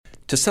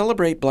To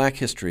celebrate Black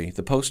History,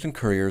 the Post and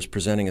Courier is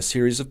presenting a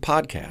series of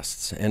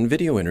podcasts and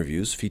video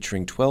interviews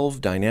featuring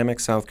 12 dynamic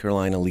South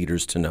Carolina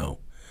leaders to know.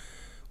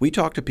 We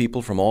talk to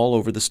people from all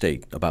over the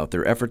state about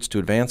their efforts to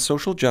advance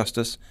social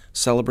justice,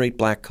 celebrate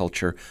Black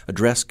culture,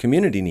 address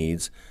community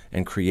needs,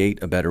 and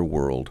create a better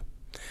world.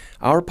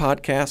 Our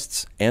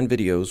podcasts and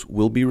videos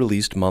will be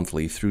released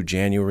monthly through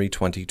January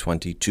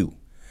 2022.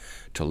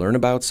 To learn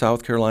about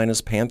South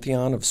Carolina's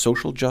pantheon of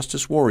social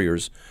justice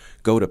warriors,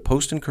 go to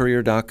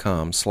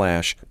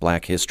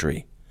postandcourier.com/Black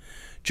History.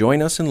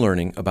 Join us in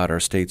learning about our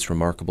state's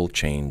remarkable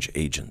change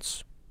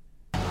agents.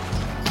 We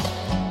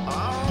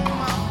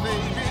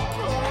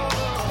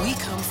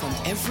come from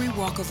every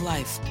walk of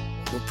life.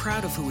 We're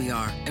proud of who we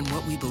are and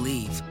what we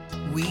believe.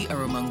 We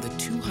are among the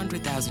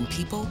 200,000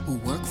 people who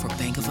work for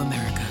Bank of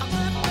America.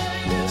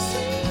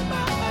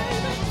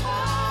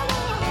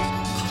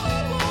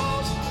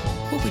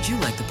 What would you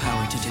like the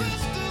power to do?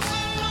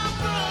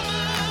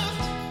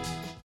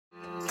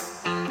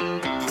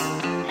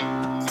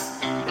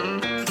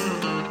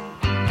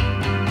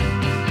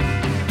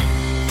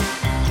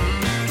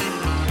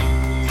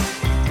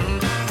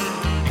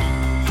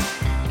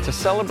 To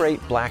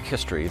celebrate Black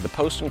History, the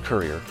Post and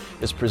Courier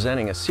is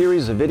presenting a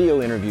series of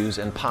video interviews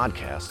and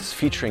podcasts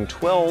featuring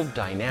 12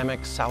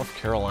 dynamic South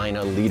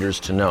Carolina leaders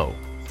to know.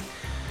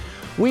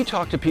 We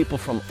talk to people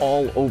from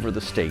all over the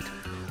state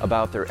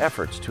about their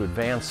efforts to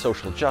advance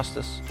social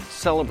justice,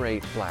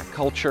 celebrate Black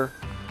culture,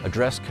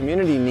 address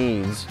community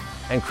needs,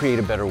 and create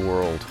a better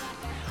world.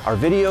 Our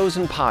videos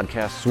and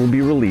podcasts will be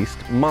released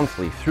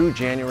monthly through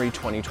January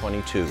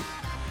 2022.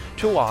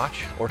 To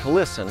watch or to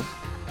listen,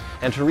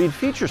 and to read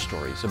feature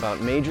stories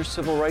about major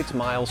civil rights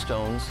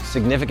milestones,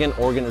 significant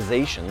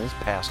organizations,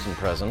 past and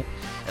present,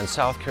 and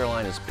South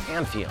Carolina's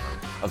pantheon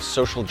of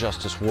social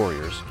justice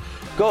warriors,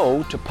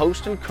 go to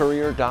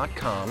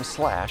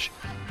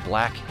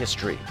postandcourier.com/Black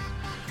History.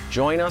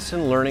 Join us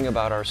in learning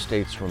about our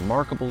state's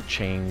remarkable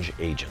change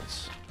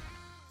agents.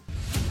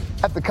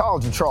 At the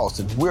College of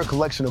Charleston, we're a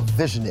collection of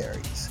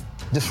visionaries,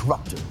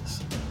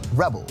 disruptors,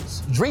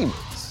 rebels, dreamers.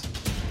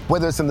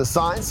 Whether it's in the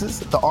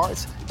sciences, the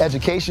arts,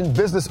 education,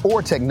 business,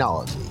 or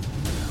technology,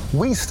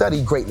 we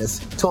study greatness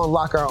to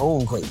unlock our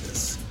own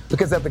greatness.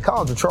 Because at the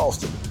College of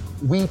Charleston,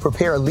 we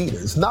prepare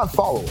leaders, not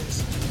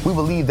followers. We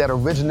believe that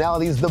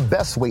originality is the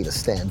best way to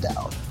stand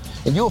out.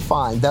 And you'll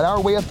find that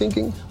our way of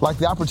thinking, like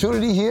the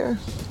opportunity here,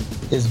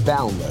 is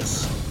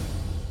boundless.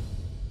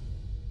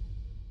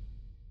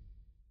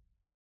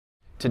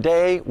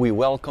 Today, we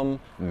welcome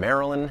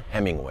Marilyn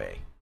Hemingway.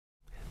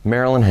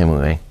 Marilyn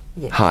Hemingway,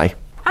 Yes. Hi.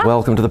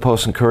 Welcome to the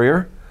Post and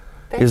Courier.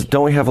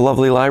 Don't we have a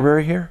lovely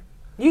library here?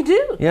 You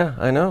do? Yeah,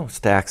 I know.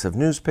 Stacks of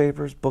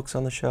newspapers, books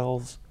on the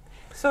shelves.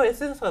 So is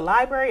this a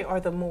library or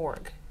the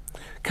morgue?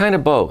 Kind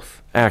of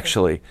both,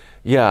 actually. Okay.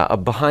 Yeah,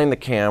 behind the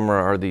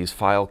camera are these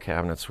file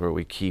cabinets where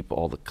we keep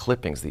all the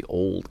clippings, the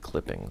old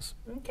clippings.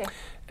 Okay.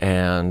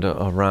 And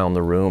around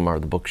the room are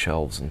the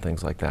bookshelves and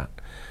things like that.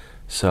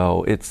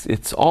 So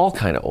it's all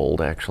kind of old,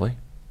 actually.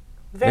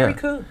 Very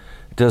cool.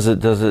 Does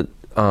it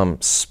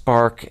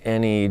spark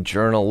any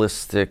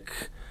journalistic,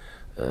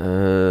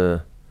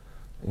 cause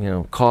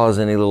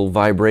any little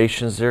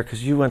vibrations there?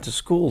 Because you went to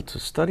school to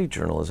study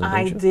journalism,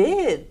 didn't you? I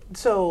did.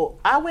 So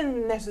I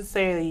wouldn't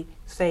necessarily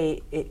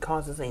say it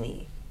causes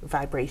any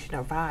vibration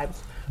or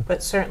vibes,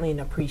 but certainly an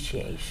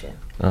appreciation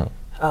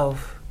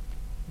of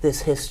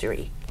this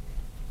history.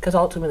 Because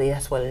ultimately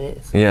that's what it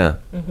is. Yeah.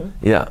 Mm-hmm.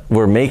 Yeah.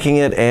 We're making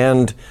it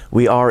and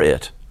we are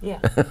it. Yeah.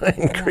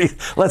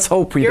 Let's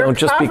hope we don't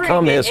just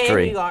become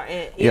history. And you are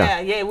it.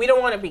 Yeah. We don't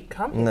want to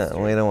become history.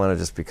 No, we don't want to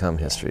just become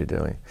history,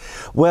 do we?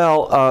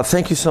 Well,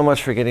 thank you so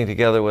much for getting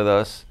together with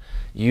us.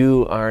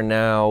 You are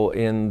now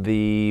in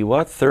the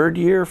third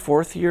year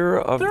of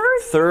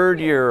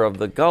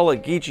the Gullah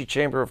Geechee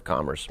Chamber of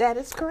Commerce. That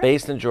is correct.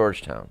 Based in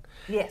Georgetown.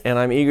 Yes. And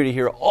I'm eager to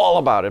hear all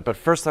about it. But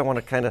first, I want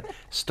to kind of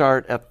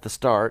start at the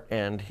start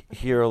and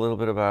hear a little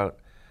bit about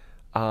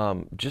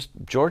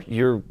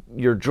your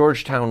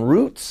Georgetown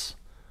roots.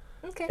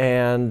 Okay.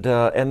 And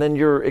then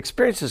your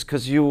experiences,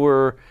 because you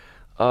were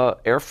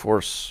Air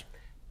Force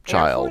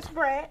child. Air Force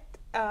brat.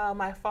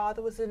 My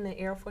father was in the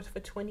Air Force for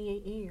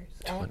 28 years,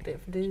 active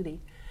duty,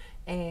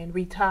 and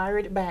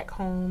retired back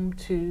home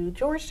to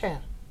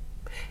Georgetown.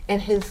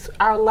 And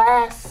our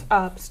last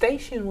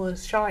station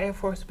was Shaw Air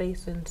Force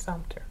Base in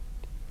Sumter,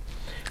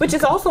 which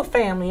is also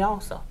family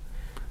also.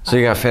 So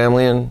you got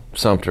family in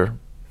Sumter.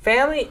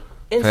 Family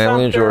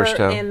in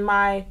Georgetown. And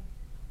my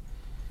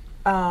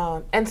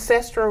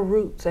ancestral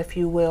roots, if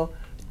you will,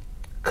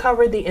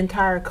 cover the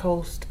entire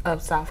coast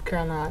of South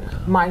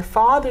Carolina. My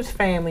father's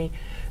family,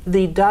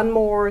 the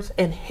Dunmores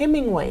and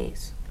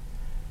Hemingways,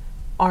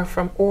 are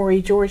from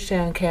Horry,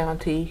 Georgetown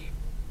County,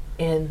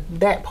 in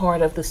that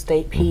part of the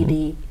state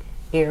PD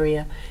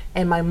area.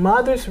 And my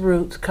mother's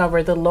roots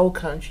cover the Low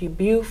Country,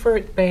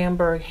 Beaufort,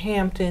 Bamberg,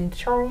 Hampton,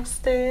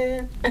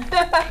 Charleston.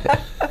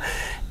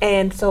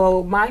 And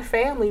so my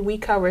family, we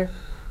cover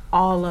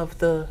all of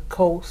the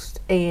coast,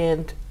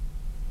 and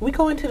we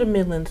go into the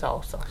Midlands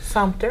also.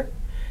 Sumter,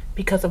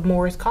 because of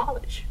Morris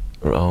College.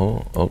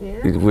 Oh,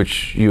 yeah.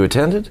 Which you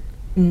attended?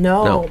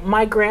 No,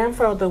 my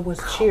grandfather was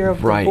chair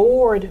of Right. the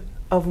board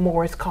of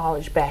Morris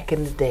College back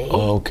in the day.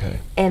 Oh, okay.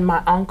 And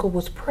my uncle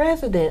was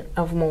president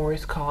of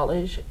Morris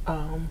College.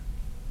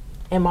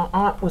 And my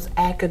aunt was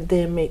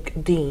academic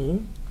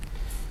dean.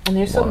 And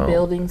there's some Wow.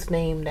 buildings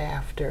named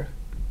after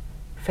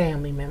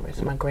family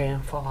members, my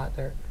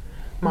grandfather,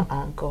 my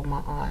uncle,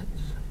 my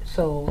aunts.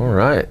 So All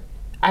right.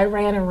 I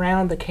ran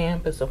around the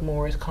campus of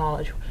Morris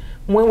College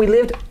when we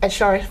lived at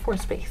Shaw Air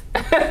Force Base.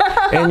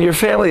 And your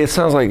family, it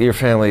sounds like your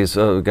family's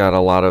got a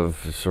lot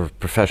of sort of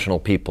professional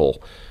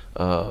people,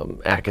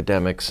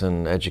 academics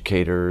and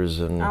educators.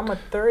 And I'm a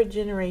third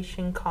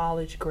generation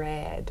college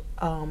grad.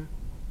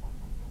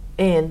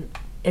 And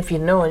if you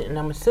know it, and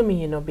I'm assuming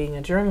you know being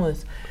a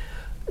journalist,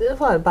 there's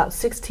about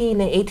 16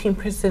 to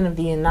 18% of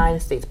the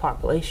United States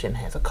population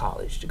has a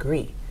college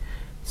degree.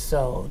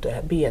 So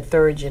to be a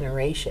third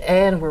generation,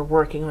 and we're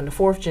working on the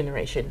fourth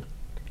generation,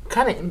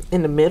 kind of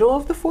in the middle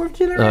of the fourth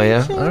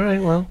generation. Oh, yeah? All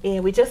right, well.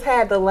 Yeah, we just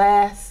had the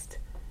last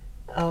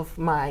of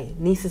my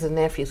nieces and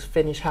nephews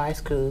finish high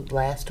school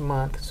last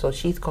month, so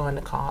she's going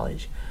to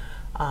college.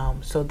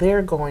 So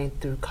they're going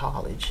through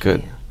college.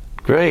 Good. now.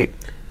 Great.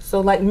 So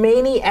like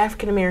many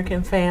African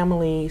American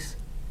families,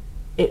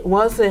 it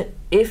wasn't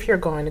if you're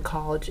going to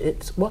college,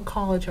 it's what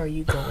college are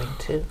you going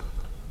to?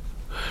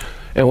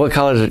 And what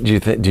college do you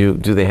think, do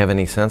they have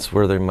any sense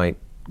where they might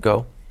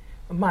go?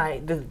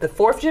 The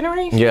fourth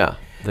generation? Yeah,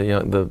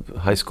 the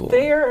high school.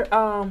 They're,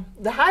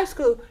 the high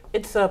school,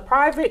 it's a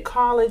private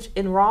college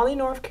in Raleigh,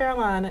 North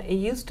Carolina. It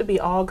used to be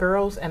all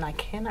girls, and I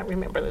cannot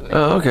remember the name.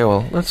 Oh, okay,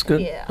 well, that's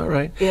good. Yeah. All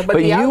right. Yeah, but but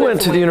the you others went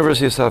to the went-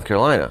 University of South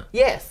Carolina.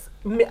 Yes.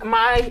 I'm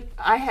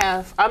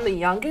the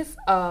youngest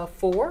of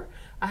four.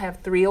 I have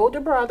three older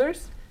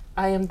brothers.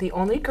 I am the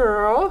only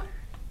girl.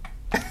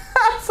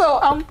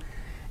 So,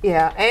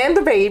 yeah, and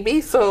the baby,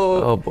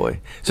 so. Oh, boy.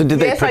 So did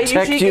Yes, they I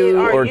protect usually you get-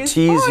 or are you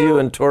tease you spoiled?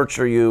 and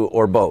torture you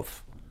or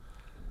both?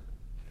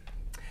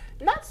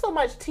 Not so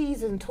much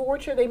tease and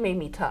torture, they made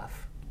me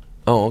tough.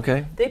 Oh,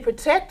 okay. They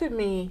protected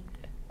me,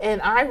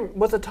 and I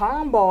was a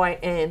tomboy,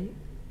 and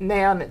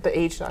now at the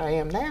age that I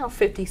am now,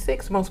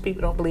 56, most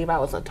people don't believe I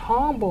was a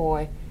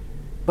tomboy,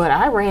 but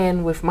I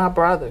ran with my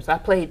brothers. I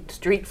played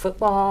street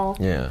football.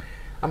 Yeah.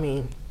 I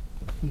mean,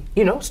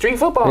 you know, street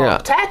football, Yeah.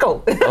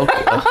 tackle.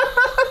 Okay.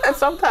 And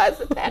sometimes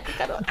the tackle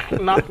kind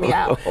of knocked me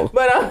out.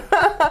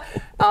 But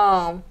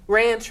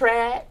ran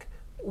track,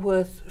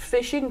 was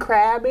fishing,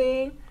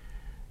 crabbing,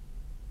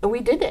 and we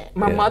did that.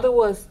 My Yeah. mother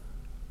was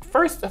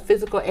first a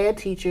physical ed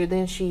teacher,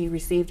 then she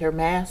received her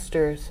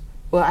master's.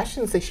 Well, I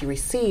shouldn't say she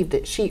received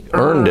it. She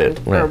Earned it,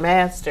 her yeah.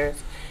 master's,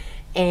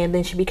 and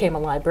then she became a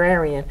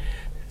librarian.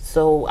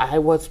 So I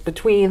was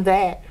between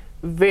that,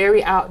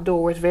 very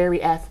outdoors,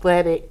 very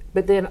athletic,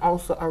 but then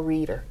also a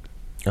reader.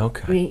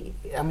 Okay.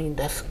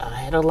 I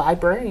had a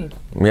librarian.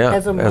 Yeah,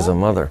 as a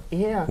mother.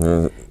 Yeah.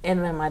 Mm.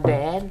 And then my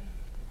dad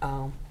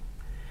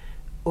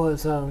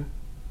was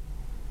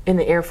in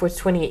the Air Force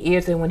 28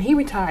 years, and when he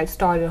retired,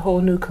 started a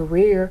whole new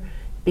career,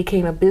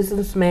 became a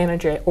business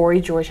manager at Horry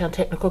Georgetown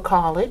Technical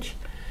College.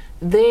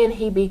 Then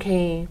he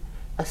became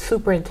a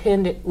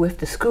superintendent with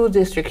the school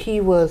district. He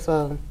was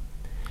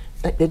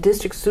like the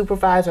district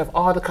supervisor of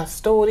all the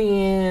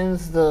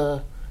custodians,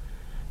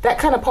 that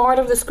kind of part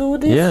of the school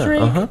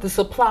district, the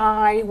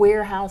supply,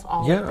 warehouse,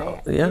 all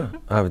of that. Yeah.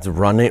 I was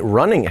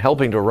running,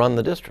 helping to run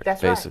the district,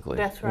 That's right, basically.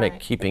 that's right.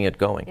 Keeping it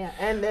going. Yeah,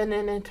 and then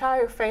an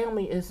entire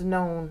family is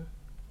known,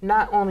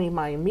 not only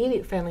my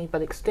immediate family,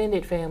 but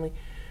extended family,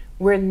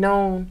 we're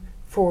known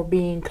for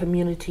being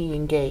community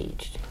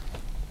engaged.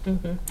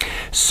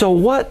 So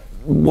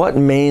what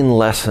main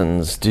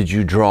lessons did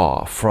you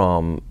draw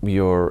from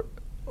your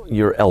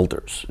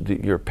elders,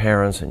 your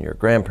parents and your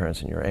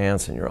grandparents and your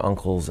aunts and your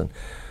uncles and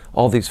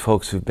all these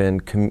folks who've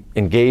been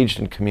engaged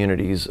in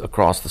communities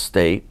across the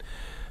state?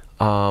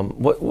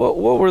 What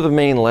were the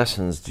main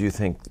lessons do you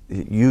think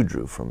you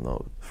drew from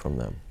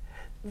them?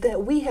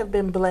 That we have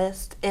been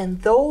blessed,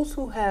 and those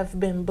who have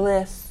been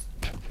blessed,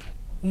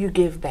 you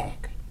give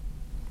back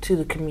to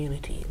the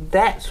community.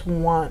 That's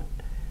one,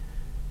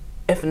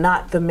 if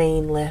not the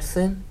main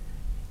lesson,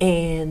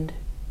 and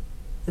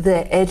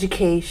that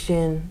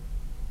education,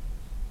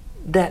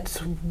 that's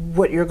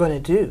what you're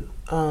going to do.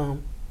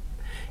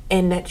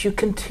 And that you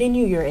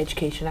continue your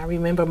education. I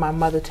remember my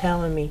mother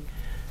telling me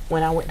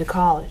when I went to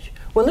college.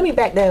 Well, let me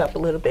back that up a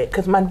little bit,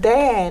 because my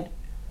dad,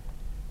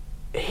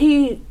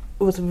 he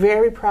was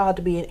very proud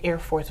to be an Air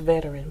Force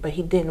veteran, but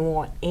he didn't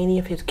want any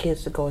of his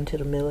kids to go into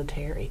the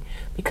military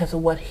because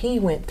of what he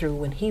went through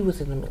when he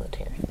was in the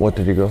military. What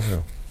did he go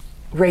through?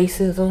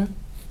 Racism.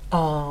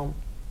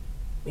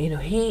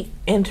 He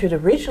entered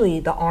originally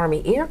the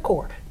Army Air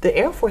Corps. The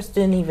Air Force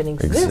didn't even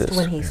exist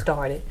when he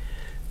started.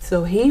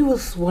 So he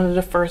was one of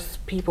the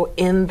first people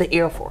in the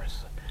Air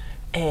Force.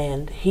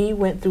 And he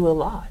went through a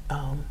lot.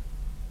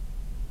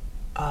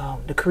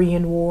 The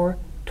Korean War,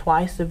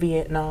 twice the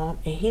Vietnam,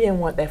 and he didn't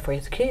want that for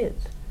his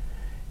kids.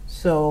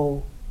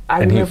 So I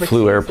remember he flew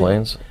teasing-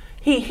 airplanes?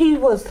 He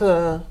was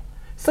the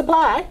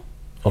supply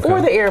Okay.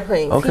 for the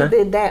airplanes. Okay. He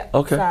did that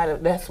Okay. side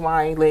of. That's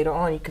why later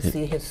on you can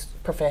see his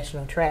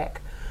professional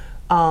track.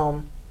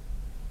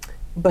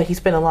 but he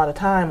spent a lot of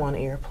time on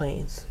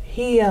airplanes.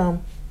 He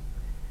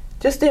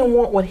just didn't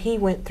want what he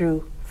went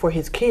through for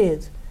his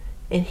kids.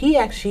 And he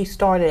actually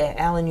started at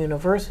Allen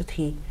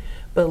University,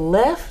 but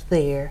left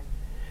there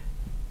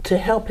to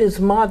help his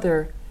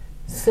mother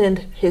send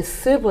his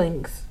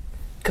siblings,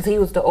 because he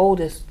was the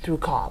oldest, through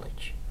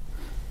college.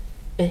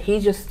 And he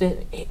just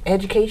did,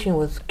 education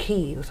was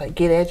key. It was like,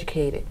 get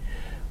educated.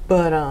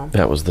 But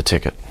that was the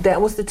ticket.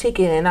 That was the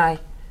ticket. And I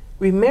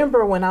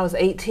remember when I was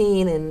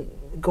 18 and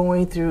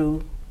going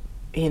through,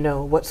 you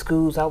know, what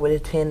schools I would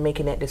attend,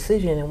 making that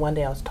decision. And one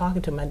day I was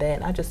talking to my dad,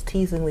 and I just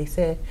teasingly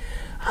said,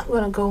 I'm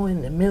going to go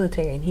in the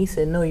military. And he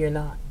said, no, you're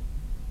not.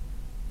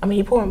 I mean,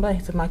 he point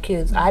blank to my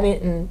kids. I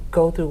didn't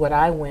go through what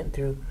I went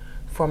through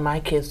for my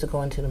kids to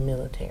go into the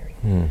military.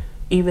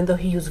 Even though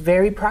he was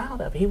very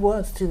proud of it. He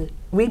was too.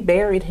 We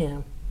buried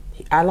him.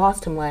 I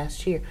lost him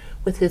last year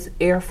with his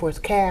Air Force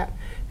cap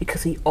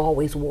because he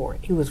always wore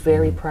it. He was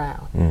very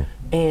proud.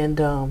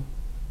 And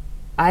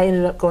I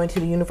ended up going to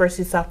the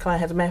University of South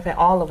Carolina. As a matter of fact,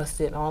 all of us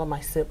did, all of my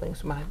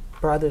siblings, my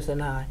brothers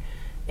and I.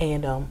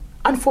 And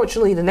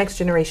unfortunately, the next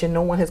generation,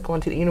 no one has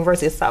gone to the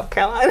University of South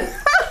Carolina.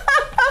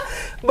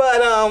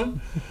 Well,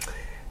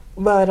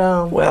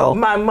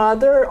 my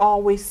mother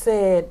always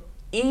said,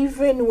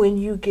 even when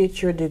you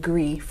get your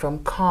degree from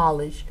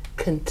college,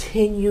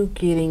 continue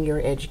getting your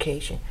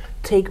education.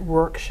 Take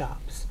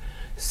workshops,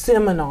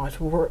 seminars,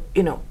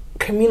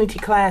 community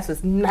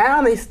classes.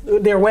 Now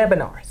they're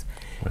webinars.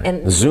 Right.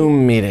 And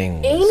Zoom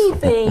meetings.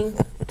 Anything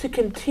to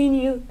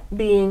continue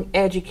being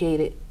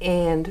educated.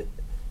 And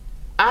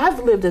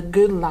I've lived a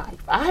good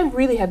life. I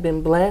really have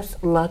been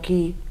blessed,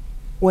 lucky,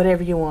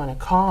 whatever you want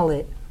to call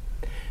it.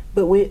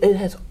 But it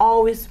has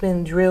always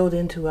been drilled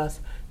into us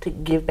to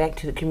give back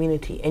to the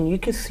community. And you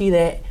can see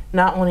that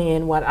not only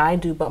in what I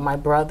do, but my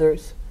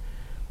brothers,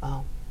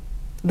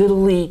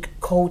 Little League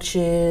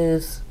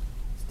coaches,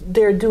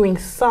 they're doing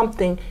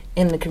something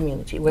in the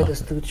community, whether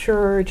it's through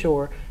church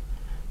or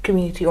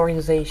community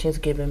organizations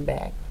giving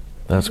back.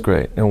 That's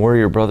great. And where are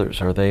your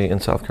brothers? Are they in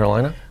South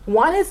Carolina?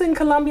 One is in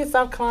Columbia,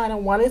 South Carolina,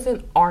 one is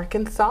in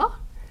Arkansas,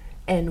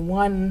 and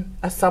one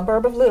a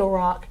suburb of Little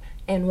Rock,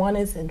 and one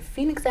is in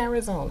Phoenix,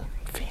 Arizona.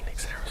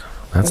 Phoenix, Arizona.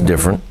 That's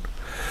different.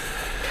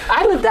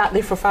 I lived out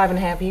there for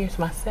 5.5 years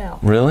myself.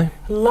 Really?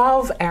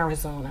 Love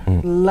Arizona.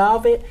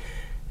 Love it.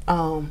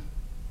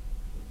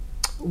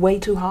 Way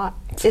too hot.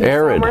 It's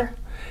arid. Summer.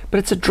 But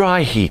it's a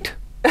dry heat.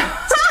 It's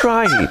a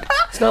dry heat.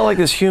 It's not like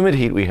this humid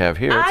heat we have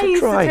here. It's a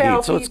dry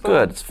heat, so it's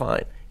good. It's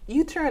fine.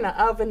 You turn an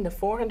oven to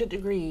 400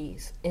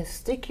 degrees and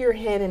stick your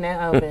head in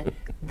that oven.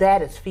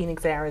 That is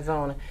Phoenix,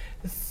 Arizona.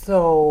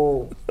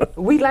 So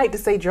we like to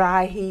say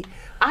dry heat.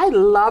 I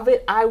love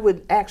it. I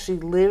would actually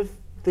live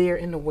there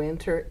in the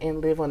winter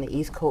and live on the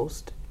East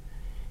Coast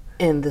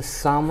in the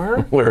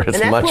summer. Where it's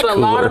much cooler. And that's what a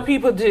lot of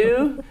people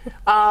do.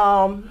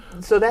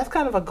 So that's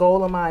kind of a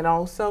goal of mine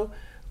also.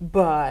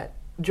 But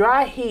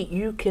dry heat,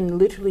 you can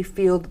literally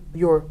feel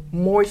your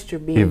moisture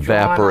being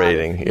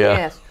evaporating. Drawn out. Yeah.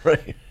 Yes.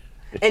 Right.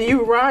 And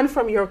you run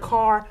from your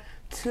car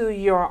to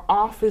your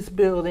office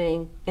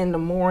building in the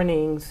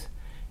mornings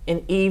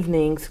and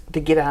evenings to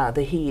get out of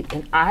the heat.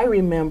 And I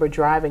remember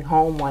driving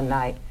home one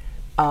night,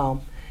 and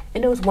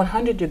it was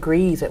 100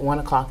 degrees at 1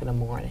 o'clock in the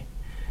morning.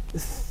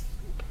 That's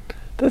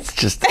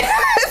just...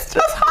 It's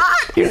just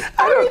hot.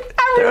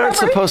 There aren't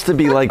supposed to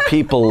be like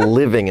people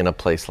living in a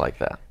place like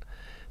that.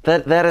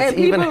 That it's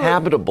even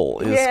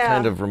habitable is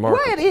kind of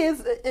remarkable. Well, it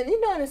is. And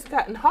you know, it's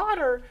gotten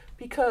hotter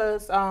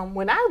because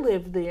when I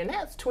lived there, and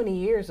that's 20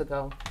 years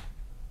ago,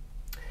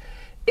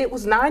 it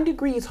was 9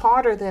 degrees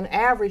hotter than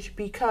average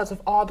because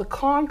of all the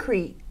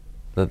concrete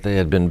that they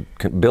had been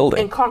building.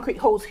 And concrete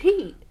holds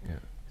heat. Yeah.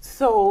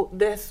 So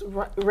that's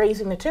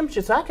raising the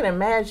temperature. So I can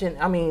imagine,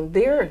 I mean,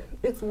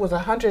 it was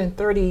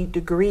 130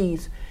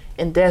 degrees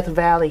in Death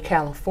Valley,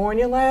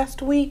 California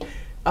last week.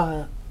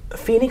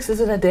 Phoenix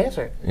is in a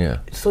desert. Yeah.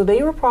 So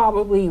they were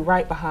probably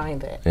right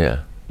behind that.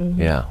 Yeah.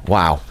 Yeah.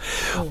 Wow.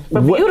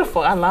 But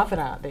beautiful. I love it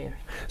out there.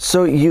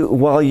 So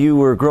while you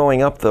were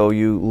growing up, though,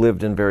 you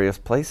lived in various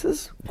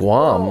places?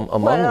 Guam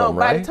among them,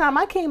 right? By the time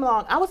I came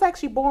along, I was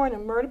actually born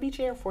in Myrtle Beach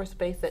Air Force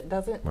Base. That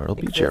doesn't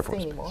exist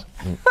anymore.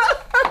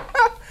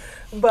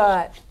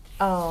 But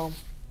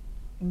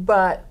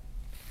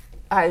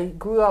I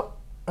grew up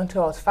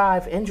until I was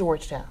 5 in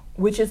Georgetown,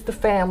 which is the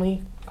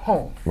family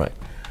home. Right.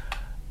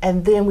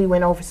 And then we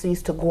went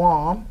overseas to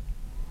Guam.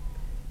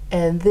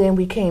 And then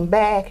we came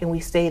back and we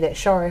stayed at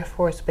Shaw Air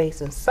Force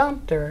Base in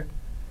Sumter.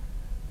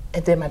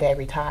 And then my dad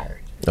retired.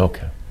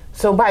 Okay.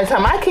 So by the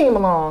time I came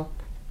along,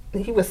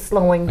 he was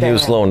slowing down. He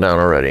was slowing down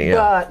already, yeah.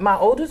 But my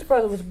oldest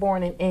brother was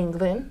born in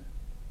England.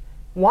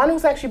 One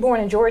was actually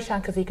born in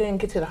Georgetown because he couldn't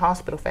get to the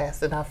hospital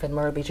fast enough in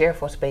Myrtle Beach Air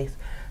Force Base.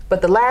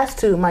 But the last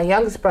two, my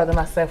youngest brother and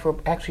myself, were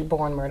actually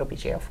born Myrtle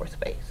Beach Air Force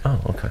Base.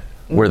 Oh, okay.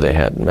 Where they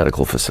had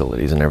medical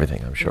facilities and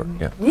everything, I'm sure.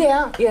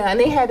 Yeah. Yeah, and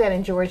they had that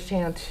in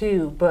Georgetown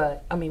too.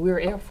 But I mean, we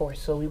were Air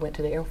Force, so we went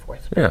to the Air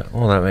Force Base. Yeah,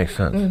 well, that makes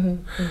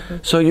sense.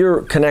 So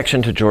your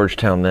connection to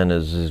Georgetown then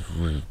is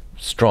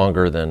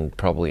stronger than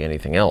probably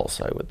anything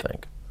else, I would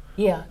think.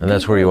 Yeah. And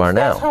that's where you are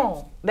now. That's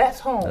home. That's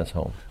home. That's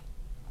home.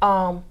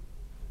 And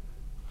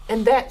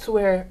that's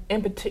where,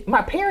 in particular,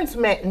 my parents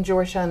met in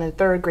Georgetown in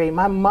 3rd grade.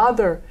 My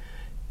mother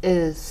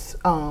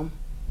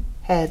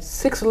had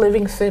 6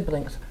 living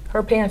siblings.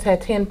 Her parents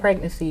had 10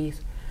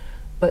 pregnancies,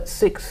 but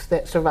 6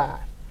 that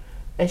survived.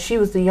 And she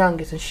was the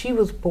youngest, and she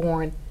was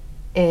born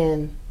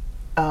in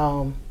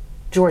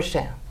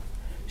Georgetown.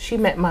 She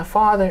met my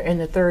father in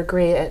the 3rd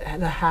grade at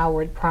the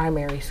Howard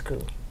Primary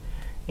School.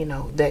 You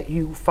know, that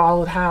you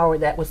followed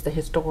Howard, that was the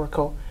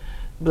historical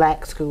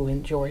black school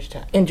in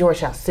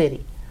Georgetown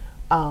City.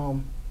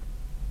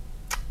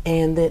 And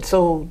then,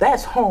 so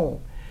that's home.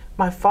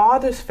 My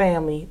father's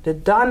family, the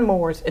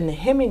Dunmores and the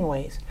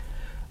Hemingways,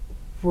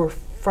 were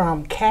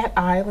from Cat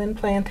Island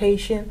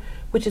Plantation,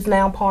 which is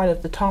now part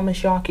of the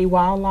Thomas Yawkey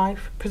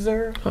Wildlife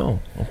Preserve.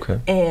 Oh, okay.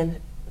 And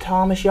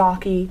Thomas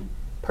Yawkey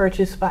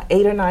purchased about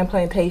 8 or 9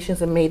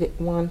 plantations and made it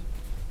one,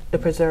 the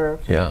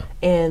preserve. Yeah.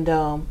 And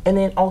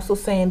then also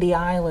Sandy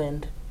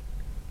Island.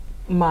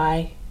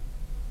 My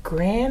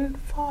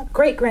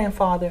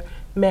great-grandfather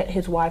met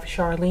his wife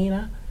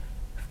Charlena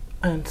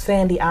on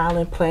Sandy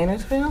Island,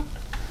 Plantersville.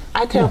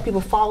 I tell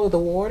people, follow the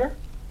water.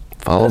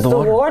 Follow the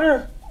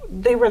water.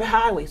 They were the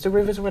highways. The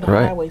rivers were the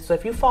Right. highways. So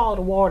if you follow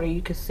the water,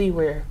 you could see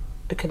where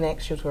the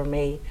connections were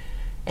made.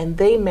 And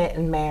they met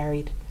and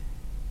married.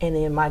 And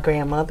then my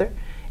grandmother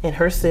and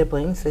her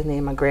siblings. And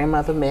then my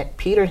grandmother met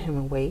Peter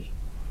Hemingway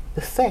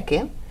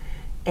II.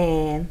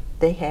 And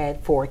they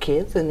had 4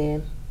 kids. And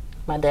then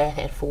my dad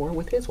had 4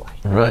 with his wife.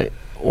 Right.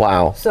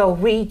 Wow. So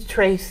we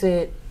trace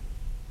it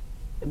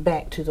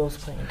back to those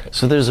plantations.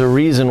 So there's a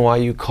reason why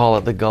you call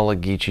it the Gullah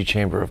Geechee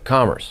Chamber of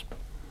Commerce.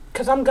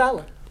 Because I'm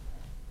Gullah.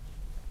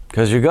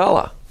 Because you're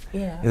Gullah.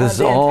 Yeah. This is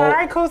the all-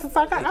 entire coast of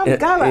South Carolina, I'm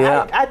Gullah.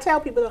 Yeah. I tell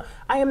people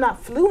I am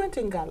not fluent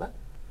in Gullah.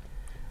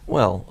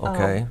 Well,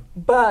 okay.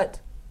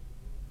 But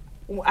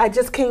I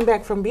just came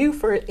back from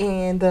Beaufort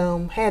and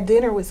had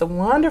dinner with some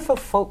wonderful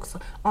folks,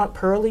 Aunt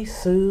Pearlie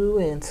Sue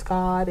and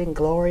Scott and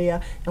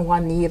Gloria and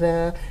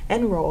Juanita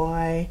and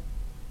Roy,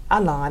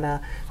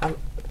 Alana,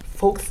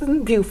 folks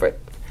in Beaufort.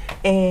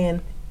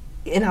 And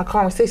in our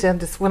conversation,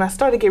 when I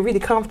started to get really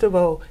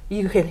comfortable,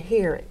 you can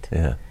hear it.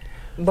 Yeah.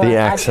 But The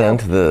I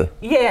accent,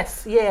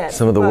 yes,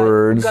 some of the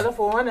words.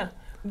 California.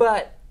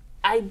 But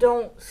I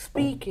don't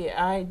speak it.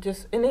 And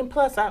then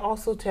plus I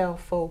also tell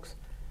folks,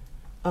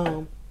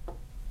 I'm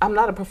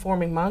not a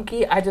performing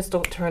monkey. I just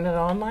don't turn it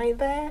on like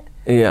that.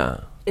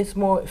 Yeah. It's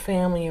more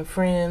family and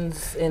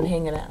friends and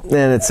hanging out.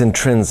 And it's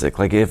intrinsic.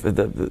 Like if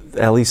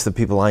at least the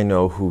people I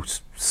know who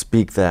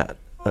speak that,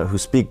 who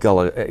speak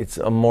Gullah, it's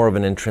more of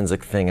an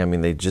intrinsic thing. I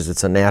mean,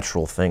 it's a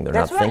natural thing. They're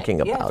That's not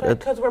thinking about it.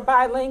 Because we're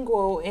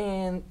bilingual,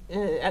 and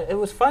it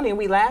was funny.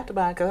 We laughed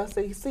about it because I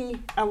said, "You see,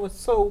 I was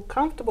so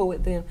comfortable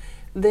with them."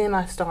 Then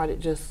I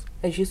started just,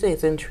 as you say,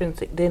 it's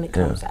intrinsic. Then it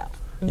comes out.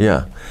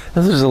 Yeah.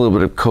 And there's a little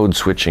bit of code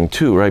switching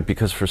too, right?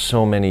 Because for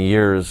so many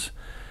years,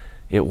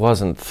 it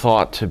wasn't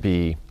thought to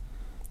be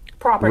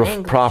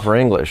proper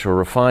English or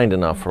refined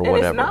enough or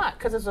whatever. And it's not,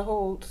 because it's a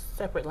whole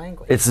separate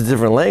language. It's a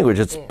different language.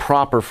 It's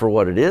proper for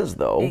what it is,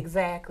 though.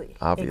 Exactly.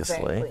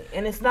 Obviously. Exactly.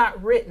 And it's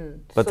not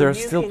written. But there are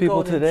still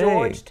people today. You can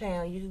go to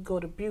Georgetown, you can go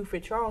to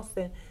Beaufort,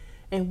 Charleston,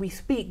 and we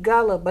speak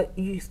Gullah, but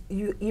you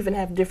even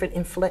have different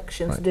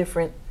inflections,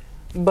 different.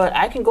 But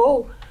I can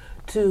go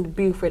to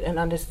Beaufort and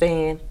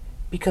understand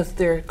because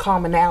there are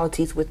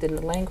commonalities within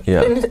the language.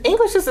 Yeah. And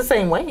English is the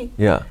same way.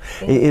 Yeah.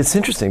 It's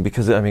interesting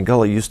because, I mean,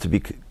 Gullah used to be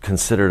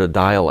considered a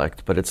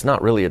dialect, but it's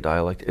not really a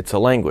dialect, it's a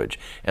language.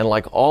 And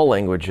like all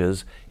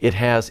languages, it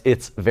has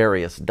its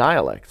various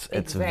dialects,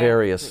 its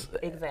various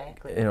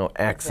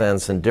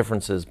accents and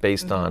differences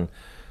based on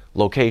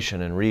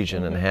location and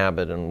region and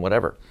habit and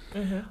whatever.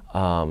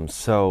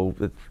 So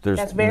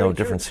there's no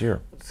difference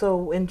here.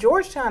 So in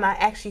Georgetown, I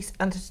actually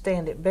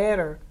understand it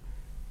better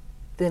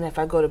than if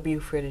I go to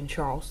Beaufort and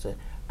Charleston.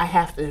 I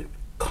have to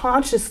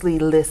consciously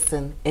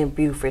listen in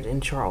Beaufort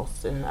and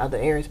Charleston and other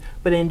areas,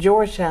 but in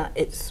Georgetown,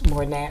 it's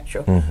more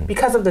natural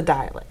because of the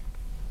dialect.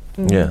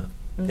 Yeah,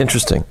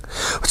 interesting.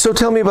 So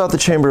tell me about the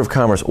Chamber of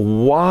Commerce.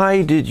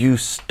 Why did you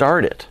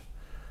start it?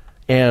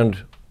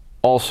 And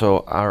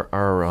also,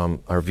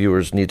 our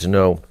viewers need to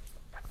know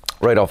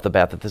right off the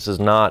bat that this is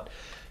not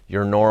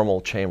your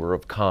normal Chamber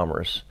of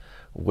Commerce,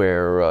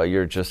 where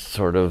you're just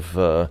sort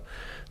of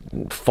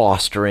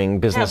fostering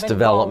business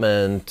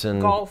development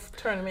and golf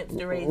tournaments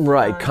to raise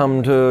right. funds.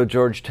 Come to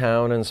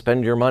Georgetown and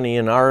spend your money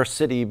in our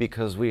city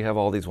because we have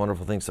all these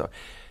wonderful things. So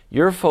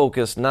you're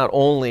focused not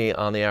only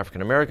on the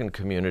African American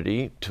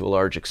community to a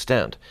large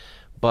extent,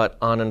 but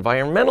on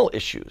environmental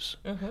issues.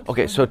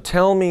 Okay, so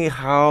tell me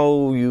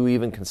how you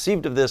even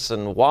conceived of this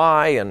and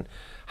why and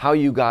how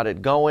you got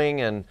it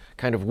going and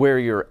kind of where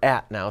you're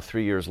at now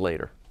 3 years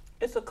later.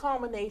 It's a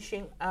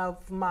combination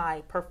of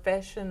my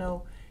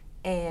professional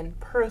and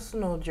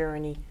personal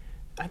journey.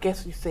 I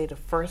guess you say the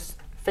first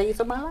phase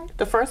of my life,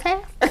 the first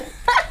half.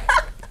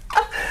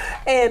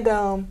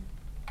 And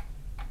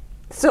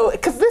so,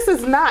 because this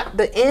is not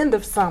the end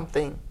of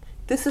something,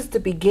 this is the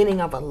beginning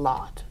of a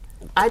lot.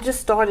 I just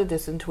started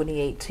this in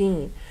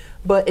 2018,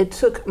 but it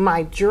took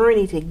my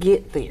journey to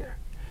get there.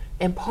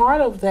 And part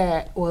of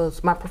that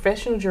was my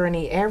professional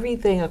journey,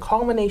 everything, a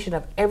culmination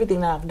of everything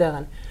that I've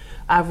done.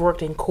 I've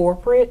worked in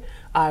corporate,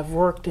 I've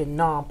worked in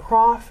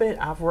nonprofit,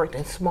 I've worked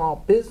in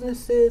small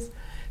businesses.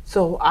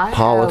 So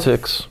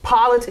Politics.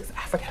 Politics.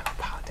 I forgot about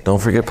politics.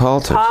 Don't forget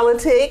politics.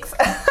 Politics.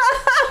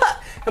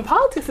 And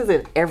politics is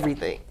in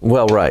everything.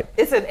 Well, right.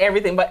 It's in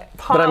everything, but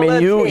politics. But I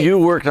mean, you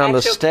worked on the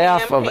actual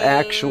staff of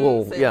campaigns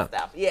actual, and yeah.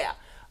 stuff. Yeah.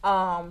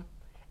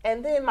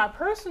 And then my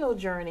personal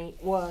journey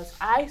was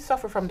I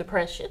suffer from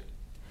depression.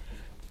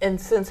 And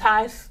since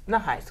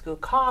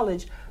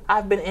college,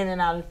 I've been in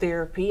and out of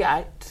therapy.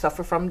 I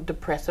suffer from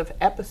depressive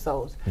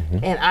episodes.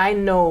 And I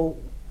know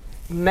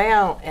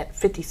now at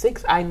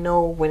 56, I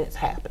know when it's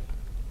happened.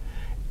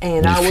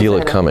 And You feel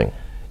it coming.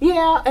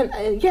 Yeah, and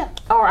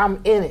or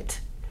I'm in it,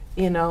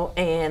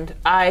 and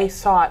I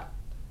sought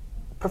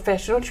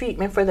professional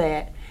treatment for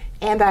that.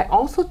 And I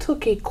also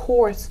took a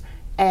course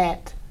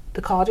at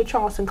the College of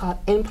Charleston called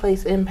In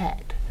Place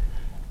Impact,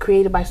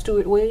 created by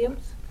Stuart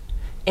Williams.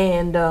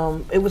 And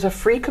it was a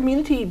free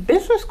community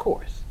business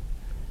course.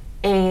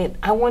 And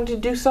I wanted to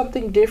do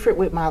something different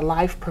with my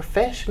life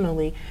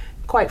professionally.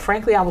 Quite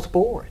frankly, I was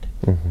bored.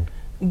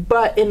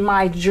 But in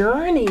my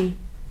journey,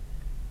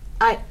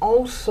 I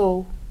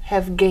also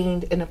have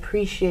gained an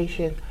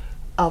appreciation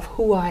of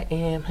who I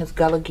am as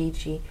Gullah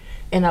Geechee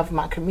and of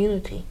my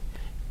community.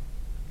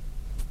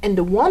 And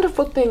the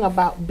wonderful thing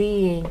about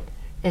being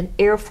an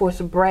Air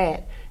Force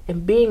brat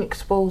and being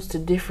exposed to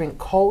different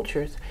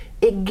cultures,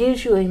 it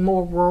gives you a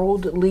more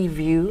worldly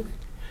view.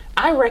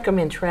 I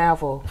recommend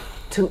travel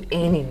to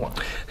anyone.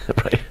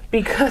 Right.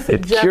 Because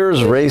it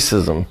cures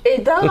racism.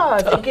 It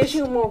does. It gives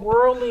you a more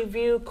worldly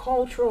view,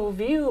 cultural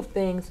view of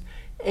things.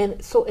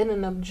 And so in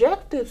an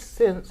objective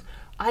sense,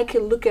 I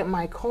can look at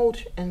my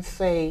culture and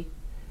say,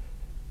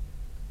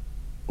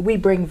 we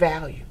bring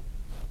value.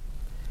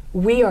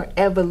 We are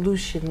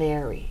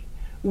evolutionary.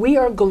 We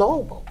are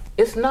global.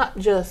 It's not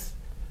just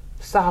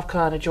South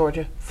Carolina,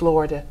 Georgia,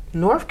 Florida,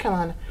 North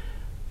Carolina.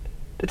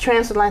 The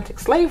transatlantic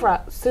slave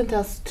route sent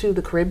us to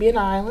the Caribbean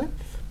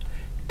islands,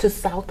 to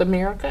South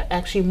America.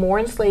 Actually, more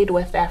enslaved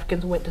West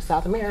Africans went to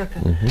South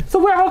America. So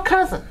we're all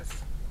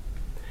cousins.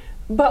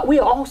 But we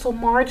also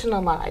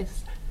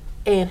marginalized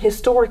and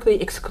historically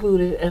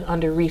excluded and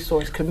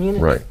under-resourced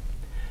communities. Right.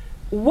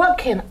 What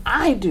can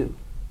I do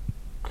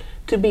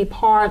to be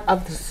part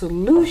of the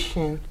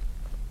solution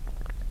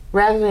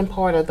rather than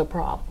part of the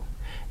problem?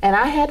 And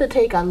I had to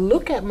take a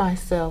look at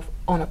myself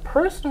on a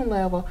personal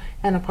level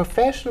and a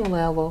professional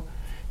level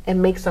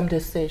and make some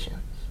decisions.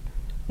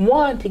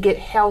 One, to get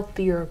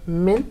healthier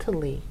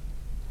mentally,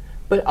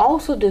 but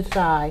also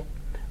decide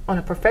on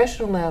a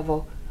professional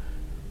level,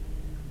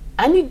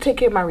 I need to take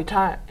care of my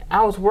retirement.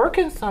 I was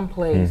working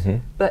someplace,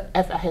 but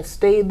if I had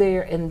stayed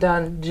there and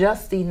done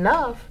just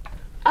enough,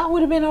 I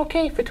would have been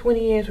okay for 20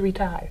 years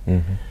retired.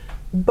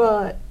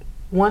 But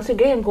once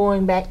again,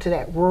 going back to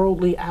that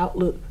worldly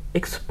outlook,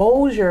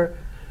 exposure,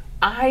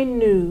 I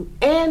knew,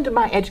 and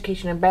my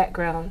education and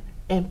background,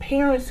 and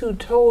parents who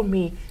told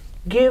me,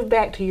 give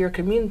back to your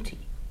community.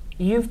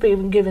 You've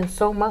been given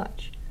so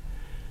much.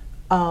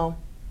 To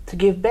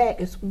give back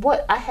is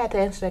what I had to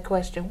answer that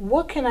question.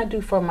 What can I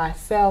do for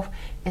myself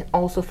and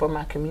also for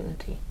my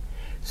community?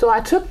 So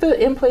I took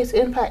the In Place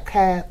Impact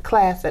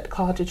class at the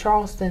College of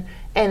Charleston,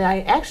 and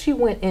I actually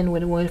went in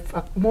with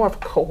more of a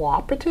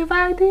cooperative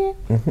idea.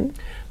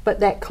 But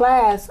that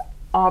class,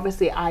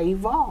 obviously, I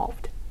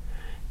evolved.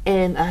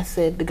 And I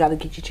said, the Gullah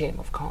Geechee Chamber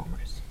of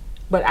Commerce.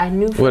 But I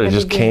knew from What, the it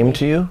just came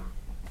to you?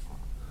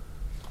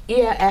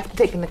 Yeah, after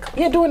taking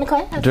during the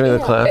class. During the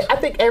class? I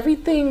think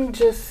everything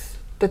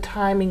the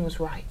timing was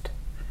right.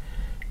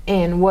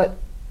 And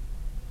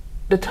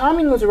the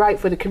timing was right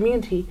for the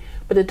community,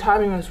 but the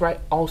timing was right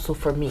also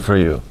for me. For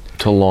you,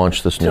 to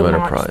launch this new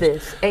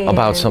enterprise.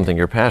 About And something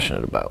you're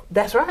passionate about.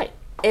 That's right.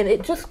 And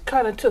it just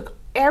kind of took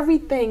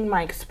everything,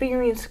 my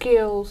experience,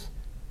 skills,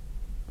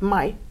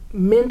 my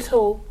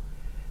mental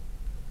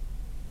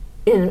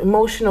and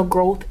emotional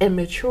growth and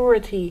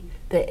maturity,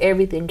 that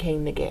everything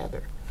came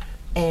together.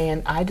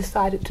 And I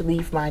decided to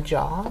leave my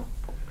job.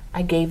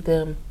 I gave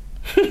them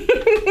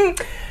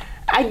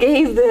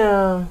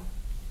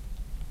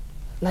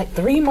like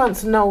 3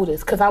 months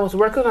notice because I was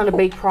working on a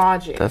big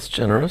project. That's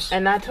generous.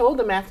 And I told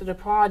them after the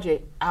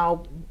project,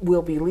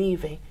 we'll be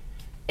leaving.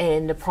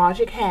 And the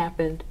project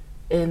happened.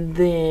 And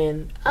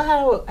then,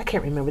 I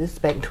can't remember, this is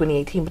back in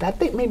 2018, but I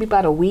think maybe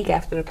about a week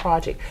after the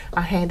project,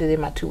 I handed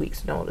in my 2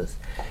 weeks notice.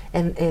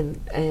 And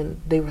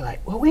they were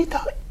like, well, we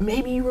thought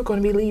maybe you were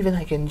going to be leaving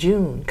like in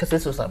June, because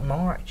this was like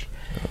March.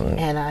 Right.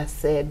 And I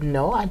said,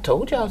 no, I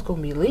told you I was going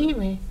to be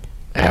leaving.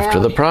 After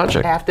the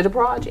project. After the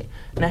project.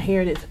 Now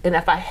here it is. And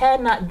if I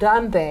had not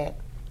done that,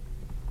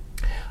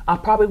 I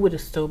probably would have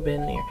still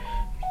been there.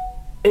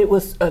 It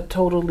was a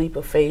total leap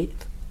of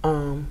faith.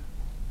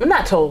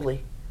 Not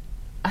totally.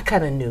 I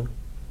kind of knew.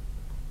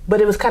 But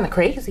it was kind of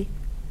crazy.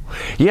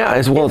 Yeah,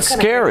 it's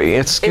scary.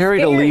 It's scary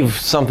to leave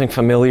something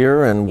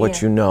familiar and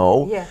what you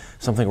know. Yeah.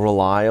 something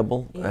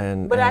reliable But I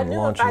and knew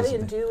if launch I as a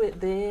didn't thing. do it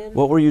then.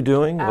 What were you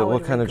doing? I What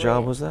would kind of job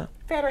regret. was that?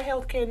 Federal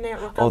Healthcare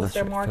Network. I Oh, was that's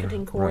their right,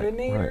 marketing Federal. Right,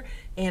 coordinator, right.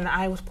 and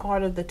I was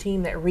part of the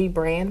team that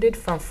rebranded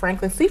from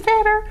Franklin C.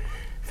 Feder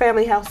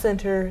Family Health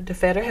Center to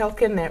Federal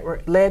Healthcare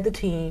Network. Led the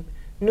team,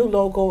 new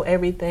logo,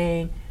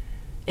 everything.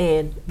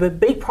 And the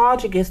big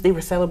project is they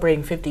were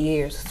celebrating 50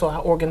 years, so I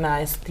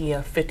organized the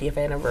 50th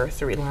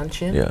anniversary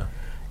luncheon. Yeah.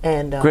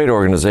 And Great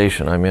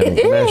organization. I mean, it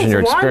imagine is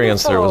your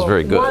experience there was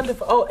very good.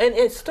 Wonderful. Oh, and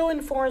it still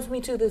informs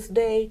me to this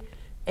day.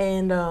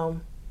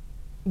 And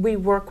we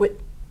work with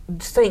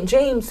St.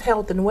 James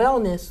Health and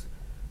Wellness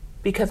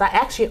because I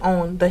actually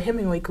own the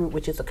Hemingway Group,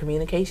 which is a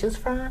communications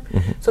firm.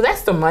 Mm-hmm. So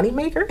that's the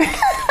moneymaker.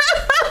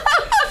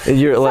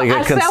 You're like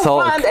I a consultant,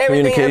 self-fund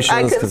everything.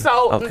 communications. I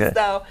consult okay. and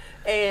stuff.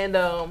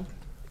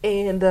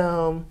 And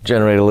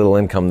Generate a little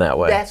income that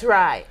way. that's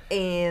right.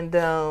 And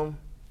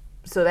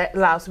so that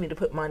allows me to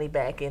put money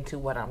back into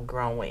what I'm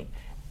growing.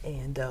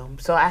 And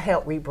so I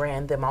help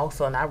rebrand them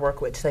also, and I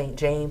work with St.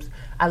 James.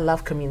 I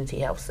love community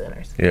health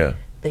centers. Yeah.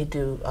 They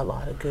do a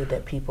lot of good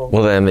that people...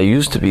 Well, and they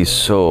used to be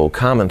so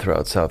common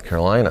throughout South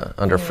Carolina.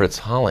 Under Fritz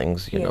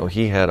Hollings, you know,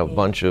 he had a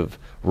bunch of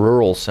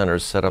rural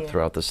centers set up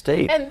throughout the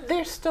state. And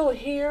they're still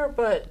here,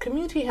 but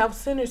community health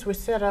centers were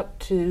set up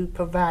to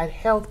provide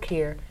health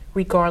care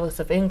regardless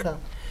of income.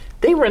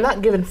 They were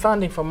not given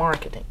funding for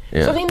marketing.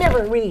 Yeah. So they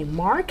never really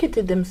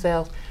marketed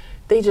themselves.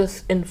 They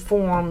just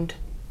informed,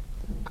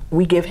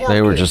 we give health They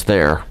care. were just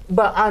there.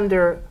 But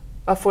under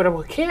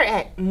Affordable Care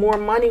Act, more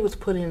money was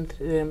put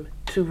into them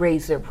to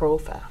raise their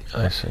profile.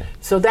 I see.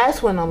 So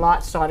that's when a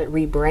lot started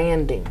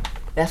rebranding.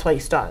 That's why you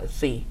started to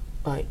see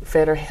like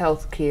Federal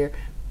Healthcare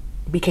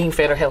became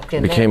Federal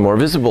Healthcare. Became more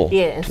visible.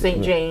 Yeah, and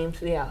St. James,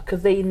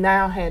 because they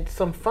now had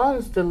some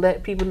funds to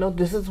let people know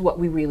this is what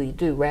we really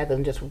do, rather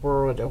than just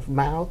word of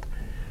mouth.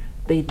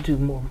 They do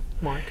more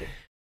marketing.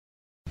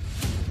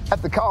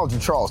 At the College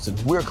of Charleston,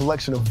 we're a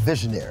collection of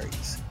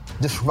visionaries,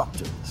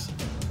 disruptors,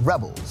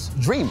 rebels,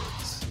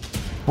 dreamers.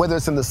 Whether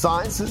it's in the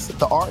sciences,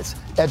 the arts,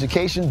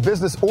 education,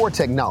 business, or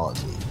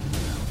technology,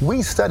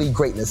 we study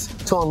greatness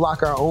to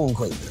unlock our own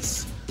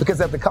greatness. Because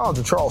at the College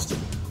of Charleston,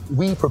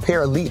 we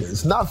prepare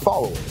leaders, not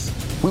followers.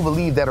 We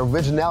believe that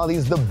originality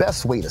is the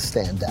best way to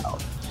stand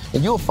out.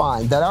 And you'll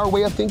find that our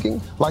way of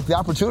thinking, like the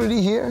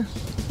opportunity here,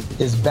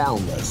 is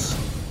boundless.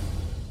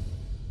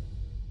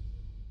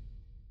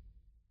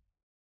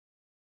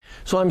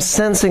 So I'm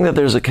sensing that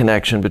there's a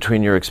connection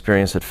between your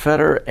experience at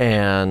Feder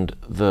and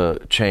the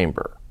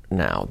chamber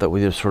now, that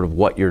we have sort of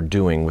what you're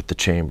doing with the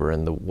chamber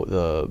and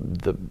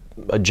the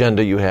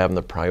agenda you have and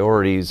the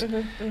priorities,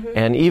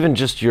 and even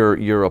just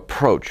your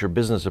approach, your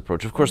business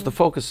approach. Of course, the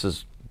focus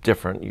is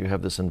different. You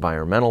have this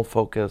environmental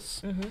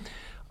focus.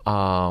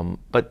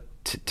 But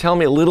tell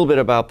me a little bit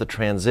about the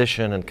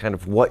transition and kind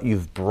of what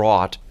you've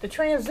brought. The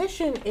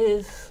transition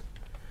is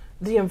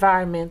the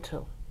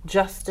environmental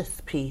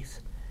justice piece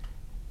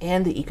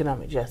and the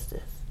economic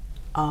justice.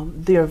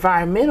 The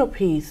environmental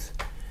piece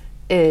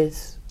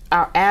is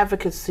our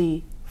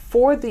advocacy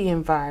for the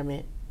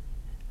environment,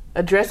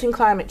 addressing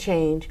climate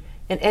change,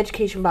 and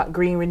education about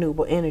green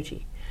renewable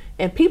energy.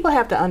 And people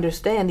have to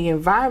understand the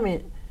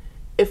environment.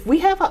 If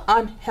we have an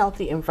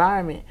unhealthy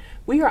environment,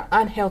 we are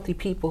unhealthy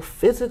people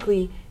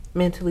physically,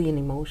 mentally, and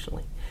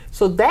emotionally.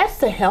 So that's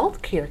the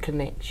healthcare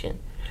connection.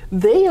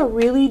 They are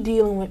really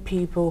dealing with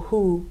people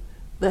who,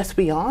 let's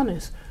be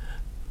honest,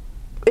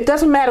 it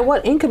doesn't matter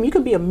what income. You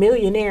could be a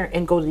millionaire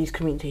and go to these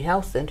community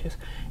health centers,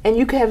 and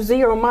you could have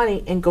zero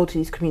money and go to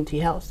these community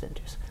health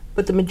centers.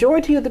 But the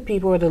majority of the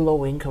people are the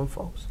low income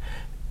folks,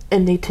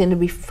 and they tend to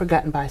be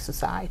forgotten by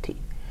society.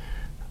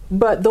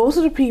 But those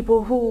are the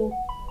people who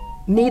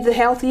need the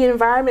healthy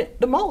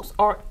environment the most,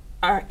 or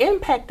are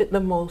impacted the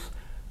most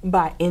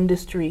by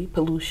industry,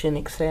 pollution,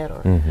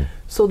 etc.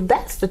 So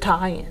that's the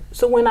tie-in.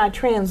 So when I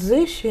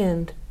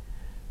transitioned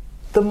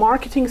the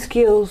marketing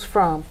skills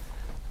from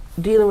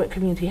dealing with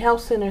community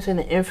health centers and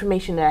the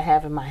information that I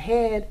have in my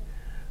head,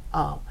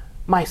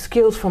 my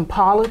skills from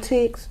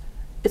politics,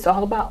 it's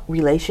all about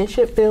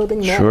relationship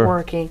building,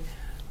 networking,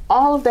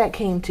 all of that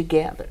came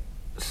together.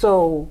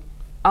 So,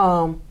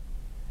 and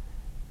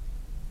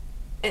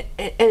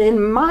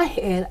in my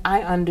head,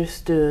 I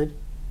understood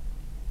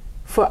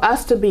for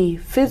us to be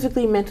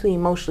physically, mentally,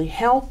 emotionally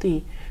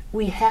healthy,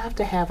 we have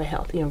to have a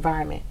healthy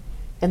environment.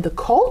 And the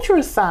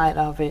cultural side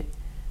of it,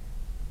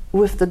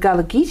 with the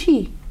Gullah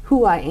Geechee,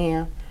 who I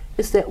am,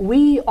 is that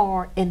we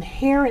are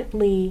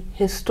inherently,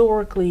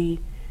 historically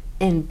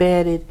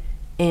embedded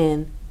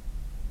in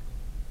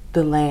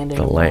the land.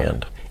 The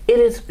land. It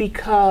is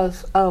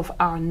because of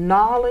our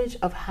knowledge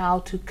of how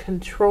to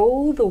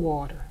control the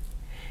water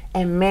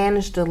and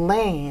manage the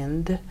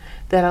land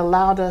that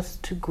allowed us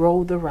to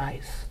grow the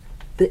rice,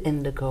 the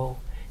indigo,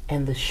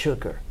 and the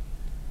sugar.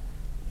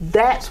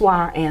 That's why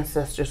our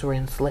ancestors were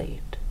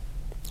enslaved.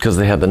 Because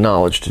they had the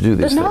knowledge to do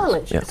these things. The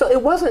knowledge. Yeah. So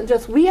it wasn't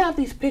just, we have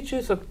these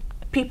pictures of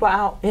people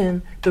out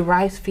in the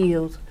rice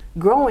fields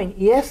growing.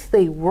 Yes,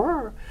 they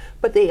were,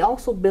 but they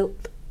also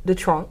built the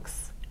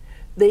trunks.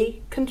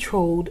 They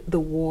controlled the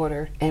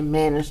water and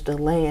managed the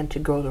land to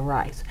grow the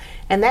rice.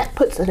 And that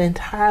puts an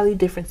entirely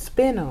different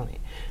spin on it.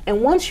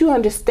 And once you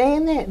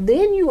understand that,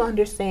 then you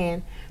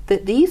understand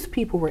that these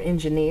people were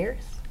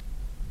engineers,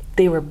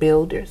 they were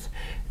builders,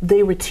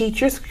 they were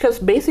teachers, because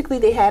basically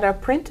they had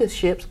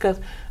apprenticeships, because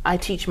I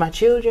teach my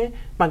children,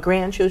 my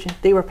grandchildren,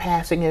 they were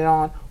passing it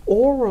on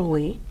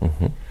orally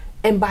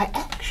and by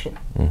action.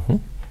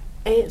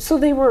 And so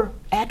they were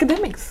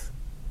academics.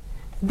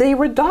 They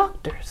were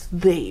doctors.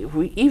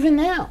 Even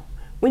now,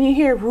 when you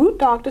hear root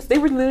doctors, they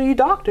were literally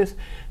doctors,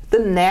 the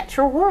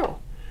natural world.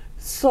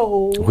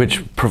 So,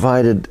 which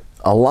provided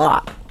a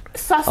lot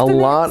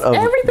sustenance, of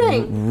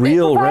everything.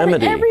 real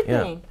remedy.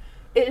 Everything.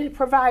 It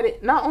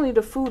provided not only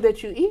the food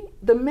that you eat,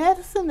 the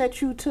medicine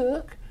that you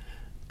took,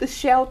 the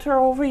shelter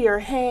over your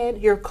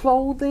head, your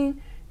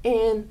clothing,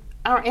 and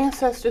our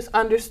ancestors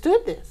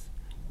understood this.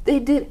 They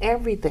did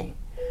everything.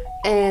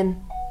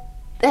 And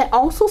that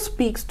also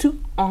speaks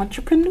to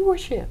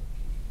entrepreneurship,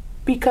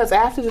 because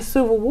after the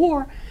Civil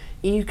War,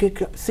 you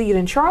could see it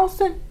in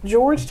Charleston,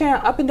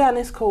 Georgetown, up and down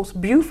this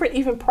coast, Beaufort,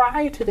 even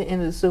prior to the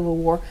end of the Civil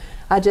War.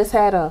 I just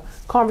had a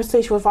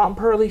conversation with Aunt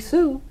Pearlie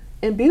Sue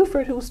in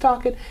Beaufort, who was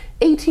talking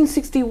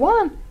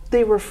 1861,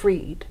 they were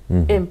freed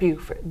in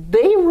Beaufort.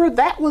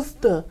 That was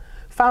the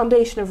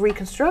foundation of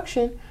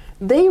Reconstruction.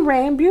 They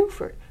ran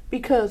Beaufort,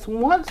 because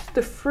once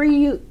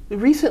the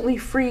recently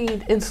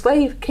freed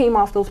enslaved came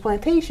off those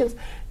plantations,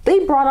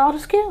 they brought all the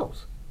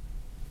skills,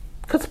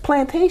 because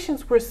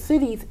plantations were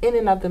cities in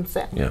and of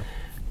themselves. Yeah.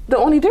 The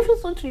only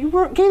difference was you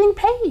weren't getting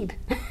paid.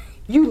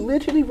 You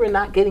literally were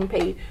not getting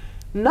paid,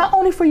 not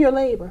only for your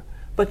labor,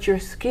 but your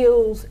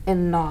skills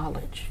and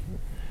knowledge.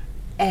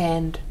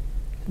 And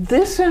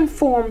this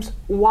informs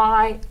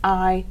why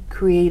I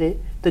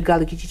created the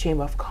Gullah Geechee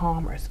Chamber of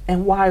Commerce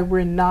and why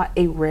we're not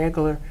a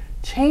regular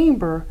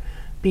chamber,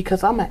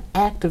 because I'm an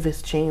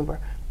activist chamber.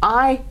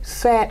 I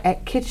sat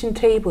at kitchen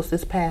tables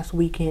this past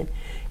weekend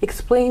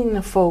explaining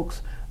to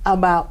folks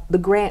about the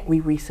grant we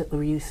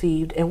recently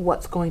received and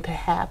what's going to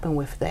happen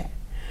with that,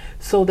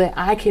 so that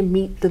I can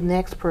meet the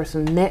next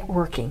person,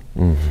 networking,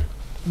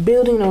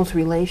 building those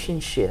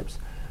relationships.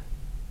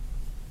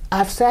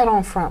 I've sat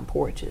on front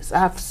porches.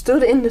 I've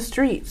stood in the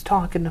streets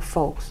talking to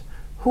folks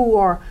who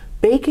are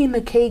baking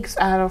the cakes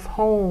out of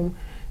home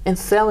and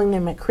selling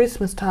them at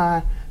Christmas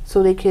time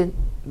so they can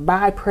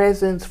buy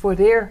presents for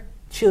their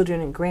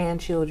children and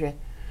grandchildren.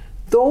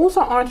 Those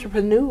are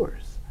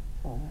entrepreneurs.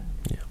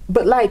 Yeah.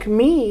 But like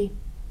me,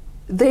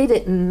 they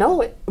didn't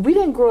know it. We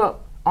didn't grow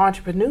up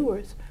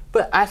entrepreneurs,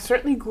 but I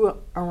certainly grew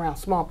up around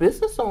small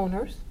business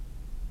owners.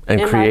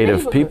 And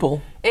creative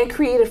people. And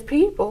creative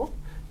people.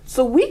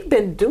 So we've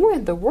been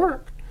doing the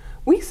work.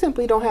 We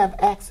simply don't have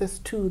access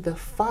to the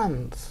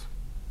funds.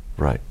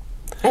 Right.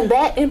 And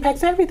that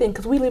impacts everything,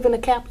 because we live in a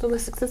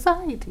capitalistic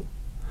society.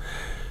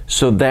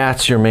 So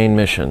that's your main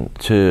mission,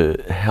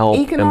 to help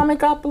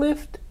economic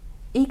uplift,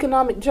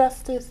 economic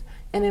justice,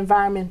 and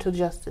environmental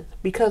justice.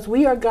 Because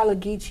we are Gullah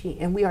Geechee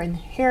and we are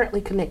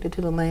inherently connected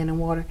to the land and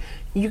water.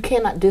 You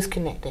cannot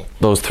disconnect that.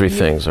 Those three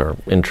things are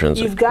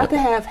intrinsic. You've got to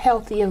have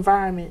healthy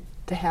environment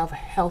to have a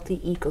healthy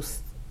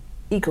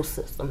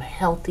ecosystem,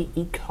 healthy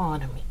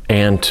economy.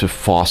 And to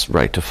foster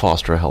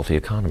a healthy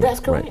economy. That's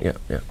correct. Right.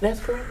 Yeah. That's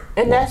correct.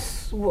 And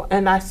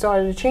and I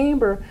started a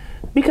chamber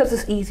because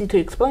it's easy to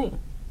explain.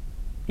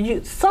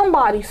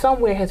 Somebody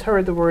somewhere has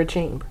heard the word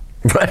chamber.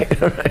 Right.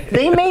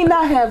 They may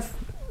not have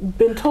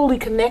been totally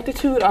connected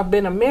to it or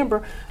been a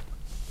member.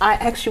 I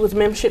actually was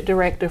membership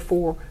director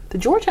for the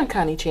Georgetown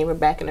County Chamber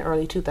back in the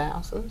early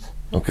 2000s.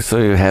 Okay, so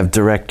you have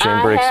direct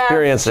chamber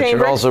experience that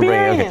you're also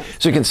bringing. Okay.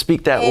 So you can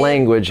speak that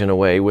language in a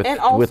way with the right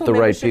people. And also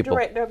membership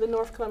director of the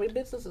North Columbia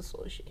Business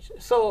Association.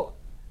 So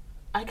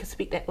I can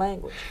speak that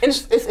language. And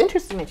it's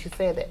interesting that you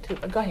said that too.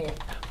 Go ahead.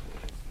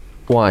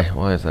 Why?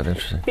 Why is that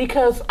interesting?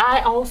 Because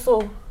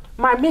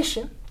my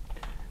mission,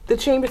 the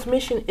Chamber's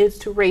mission, is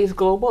to raise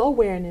global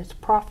awareness,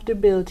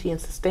 profitability, and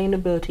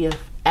sustainability of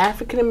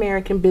African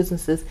American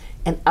businesses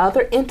and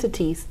other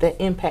entities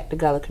that impact the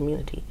Gullah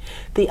community.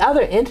 The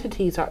other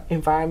entities are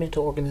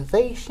environmental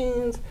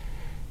organizations,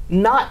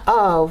 not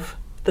of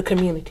the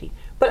community,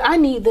 but I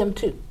need them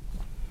too.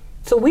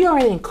 So we are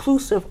an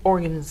inclusive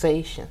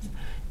organization.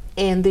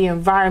 And the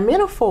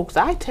environmental folks,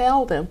 I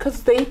tell them,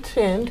 because they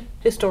tend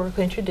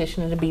historically and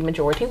traditionally to be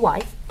majority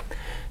white,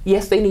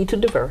 yes, they need to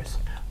diverse.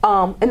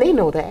 And they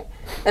know that.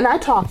 And I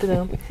talk to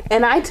them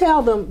and I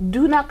tell them,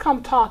 do not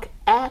come talk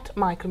at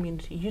my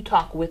community. You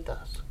talk with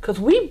us, because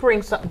we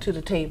bring something to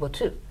the table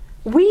too.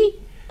 We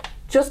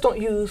just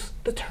don't use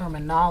the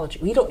terminology.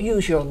 We don't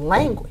use your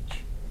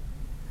language.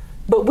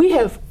 But we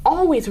have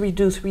always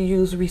reduced,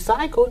 reused,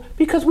 recycled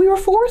because we were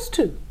forced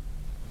to.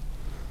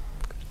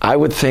 I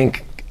would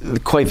think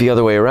quite the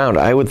other way around.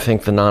 I would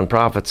think the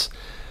nonprofits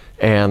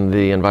and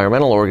the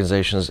environmental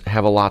organizations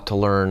have a lot to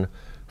learn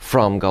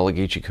from Gullah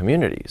Geechee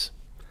communities.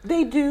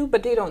 They do,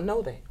 but they don't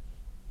know that.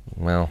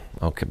 Well,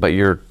 okay, but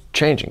you're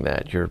changing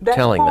that. You're That's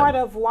telling them. That's part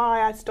of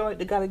why I started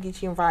the Gullah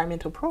Geechee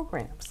environmental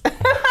programs.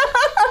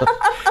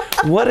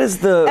 What is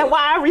the... And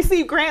why I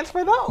receive grants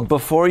for those.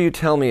 Before you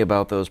tell me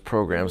about those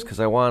programs, because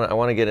I want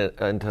to get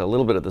into a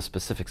little bit of the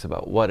specifics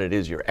about what it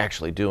is you're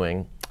actually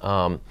doing.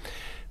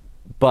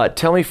 But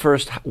tell me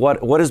first,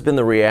 what has been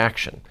the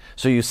reaction?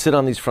 So you sit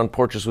on these front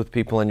porches with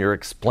people and you're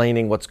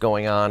explaining what's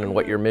going on and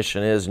what your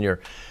mission is, and you're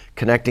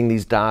connecting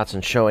these dots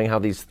and showing how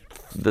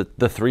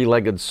the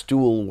three-legged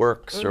stool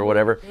works or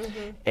whatever.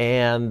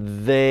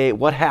 And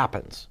what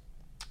happens?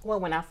 Well,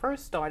 when I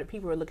first started,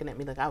 people were looking at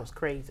me like I was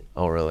crazy.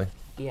 Oh, really?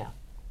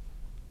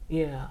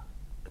 Yeah,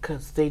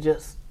 because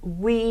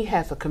we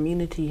as a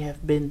community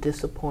have been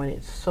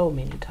disappointed so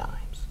many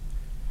times.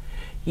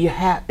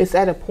 It's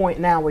at a point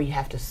now where you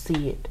have to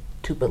see it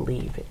to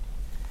believe it.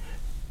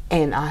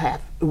 And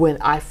when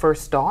I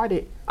first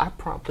started, I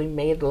promptly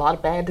made a lot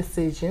of bad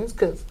decisions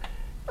because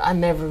I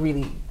never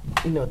really,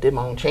 did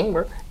my own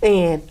chamber.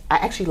 And I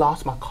actually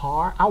lost my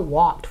car. I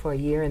walked for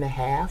 1.5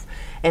 years.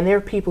 And there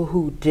are people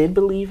who did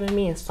believe in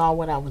me and saw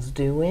what I was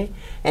doing.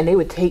 And they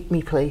would take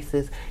me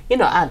places.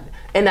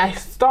 I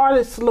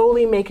started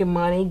slowly making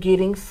money,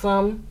 getting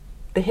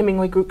the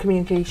Hemingway Group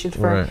communications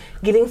firm,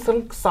 getting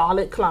some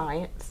solid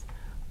clients.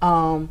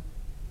 And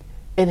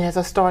as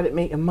I started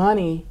making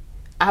money,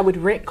 I would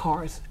rent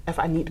cars if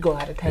I need to go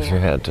out of town. If you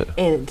had to.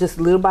 And just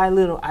little by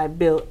little, I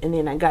built. And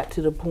then I got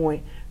to the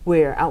point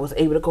where I was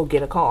able to go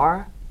get a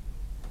car.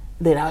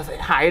 Then I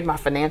hired my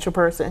financial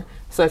person.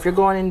 So if you're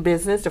going in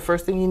business, the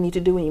first thing you need to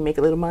do when you make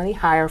a little money,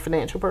 hire a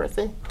financial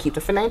person, keep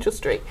the financials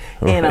straight.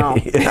 And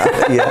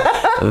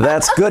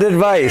that's good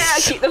advice.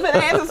 Yeah, keep the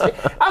financials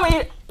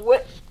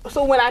straight.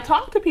 So when I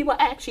talk to people,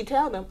 I actually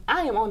tell them,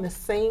 I am on the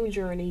same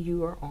journey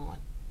you are on.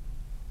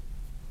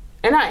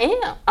 And I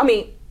am.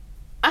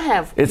 I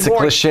have It's a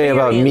cliche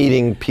about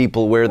meeting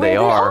people where they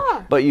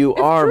are, but you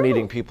are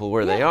meeting people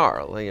where they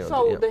are.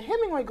 The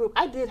Hemingway Group,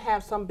 I did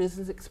have some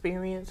business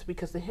experience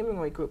because the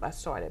Hemingway Group I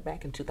started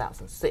back in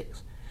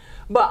 2006.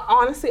 But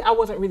honestly, I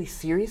wasn't really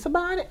serious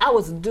about it. I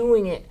was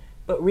doing it,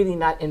 but really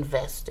not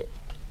invested.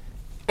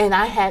 And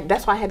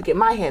that's why I had to get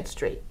my head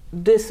straight.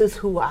 This is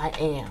who I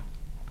am,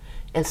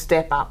 and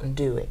step out and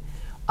do it.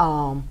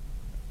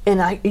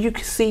 You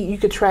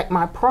could track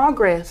my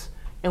progress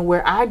and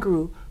where I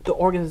grew. The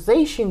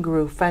organization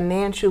grew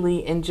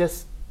financially and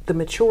just the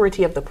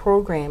maturity of the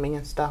programming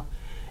and stuff.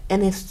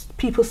 And as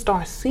people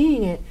start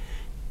seeing it,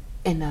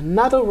 and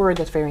another word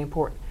that's very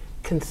important,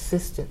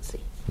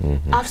 consistency.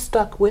 I've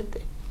stuck with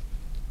it,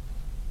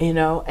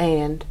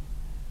 and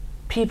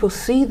people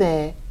see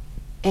that,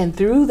 and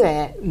through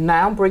that,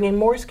 now I'm bringing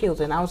more skills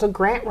in. I was a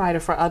grant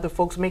writer for other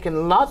folks,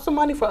 making lots of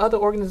money for other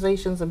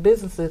organizations and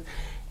businesses,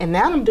 and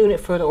now I'm doing it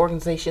for the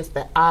organizations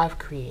that I've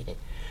created.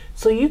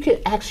 So you can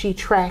actually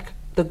track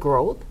the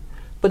growth,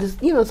 but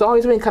it's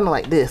always been kind of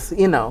like this,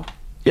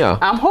 Yeah.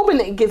 I'm hoping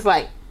it gets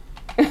like.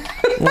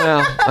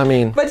 Well,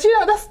 But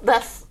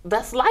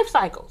that's life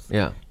cycles.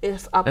 Yeah.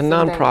 It's ups and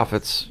and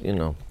nonprofits,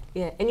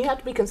 Yeah, and you have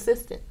to be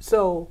consistent.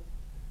 So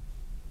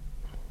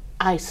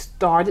I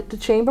started the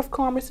Chamber of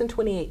Commerce in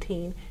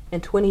 2018.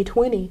 In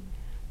 2020,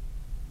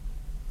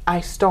 I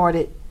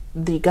started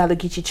the Gullah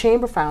Geechee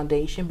Chamber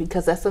Foundation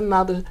because that's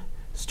another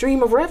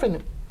stream of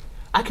revenue.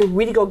 I could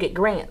really go get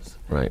grants.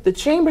 Right. The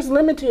chamber's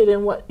limited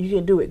in what you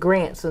can do with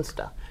grants and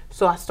stuff.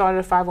 So I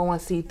started a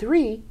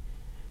 501c3,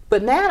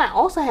 but now I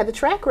also had the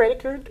track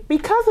record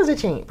because of the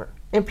chamber,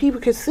 and people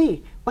could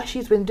see what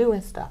she's been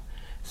doing stuff.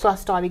 So I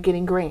started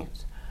getting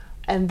grants.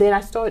 And then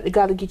I started the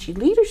Gullah Geechee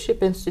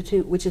Leadership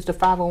Institute, which is the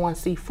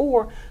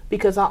 501c4,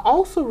 because I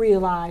also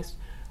realized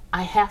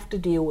I have to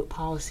deal with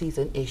policies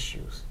and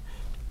issues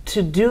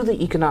to do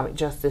the economic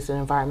justice and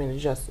environmental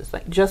justice.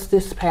 Like just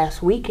this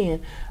past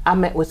weekend, I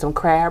met with some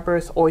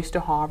crabbers, oyster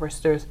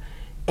harvesters,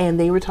 and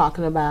they were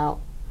talking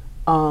about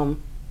the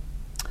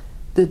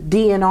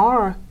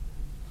DNR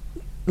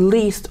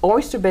leased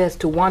oyster beds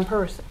to one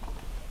person.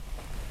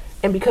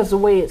 And because the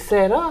way it's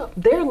set up,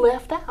 they're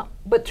left out.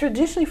 But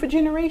traditionally for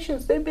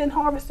generations, they've been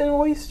harvesting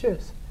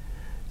oysters.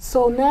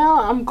 So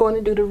now I'm going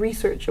to do the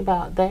research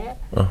about that.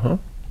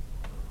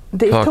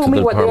 They told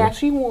me what they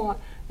actually want.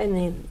 And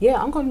then,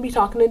 I'm going to be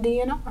talking to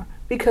DNR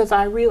because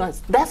I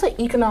realized that's an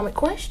economic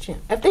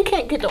question. If they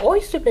can't get the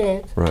oyster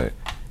beds,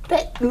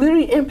 that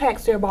literally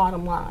impacts their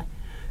bottom line.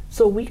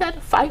 So we got to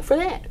fight for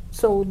that.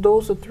 So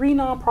those are 3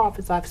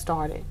 nonprofits I've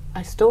started.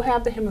 I still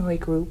have the Hemingway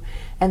Group,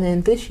 and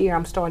then this year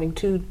I'm starting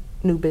 2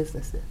 new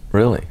businesses.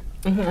 Really?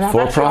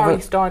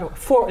 For-profit?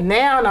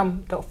 Now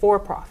I'm the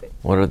for-profit.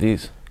 What are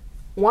these?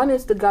 One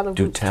is the Gullah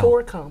Roots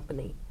Tour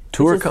Company.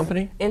 Tour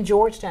company? In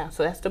Georgetown.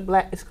 So that's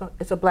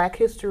it's a Black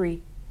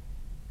History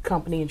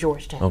company in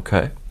Georgetown.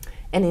 Okay.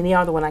 And then the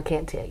other one I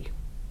can't tell you,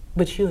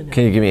 but you know.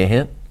 Can you give me a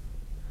hint?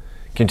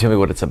 Can you tell me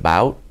what it's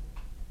about?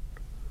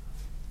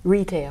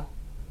 Retail.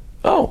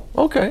 Oh,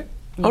 okay.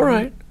 All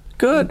right.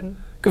 Good.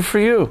 Good for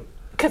you.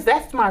 Because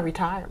that's my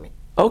retirement.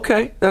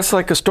 Okay. That's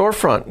like a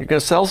storefront. You're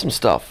going to sell some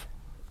stuff.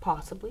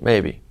 Possibly.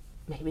 Maybe.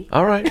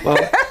 All right.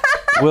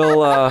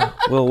 Well,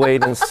 we'll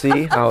wait and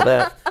see how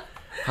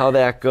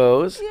that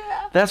goes.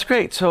 Yeah. That's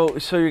great. So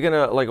you're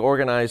gonna like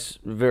organize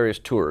various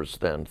tours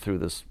then through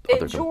this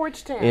in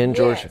Georgetown. In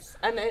Georgetown. Yes.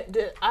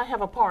 And I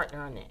have a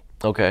partner on it.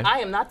 Okay. I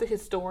am not the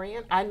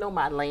historian. I know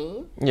my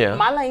lane. Yeah.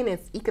 My lane is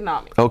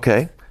economics.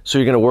 Okay. So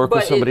you're gonna work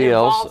with somebody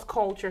else. But it involves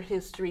culture,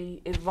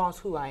 history. It involves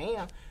who I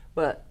am.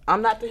 But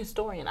I'm not the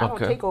historian. I don't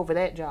take over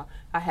that job.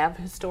 I have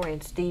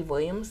historian Steve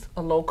Williams,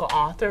 a local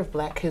author of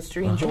Black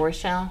history in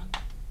Georgetown.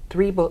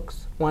 3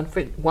 books, one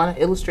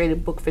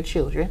illustrated book for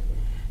children,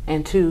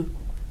 and 2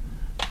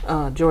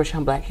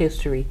 Georgetown Black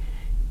history.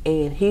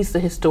 And he's the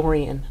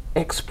historian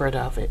expert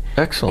of it.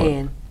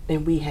 Excellent.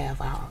 And we have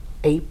our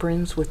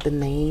aprons with the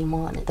name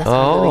on it. That's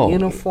our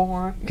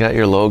uniform. Got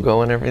your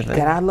logo and everything?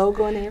 Got our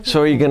logo and everything.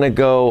 So are you going to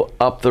go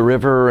up the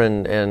river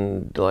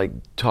and like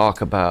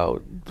talk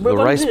about the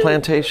rice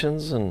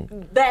plantations?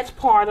 And that's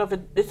part of it.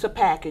 It's a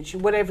package,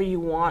 whatever you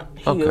want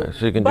here. Okay,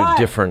 so you can do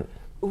different.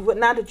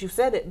 Now that you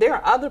said it, there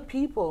are other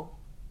people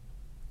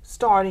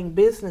starting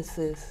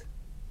businesses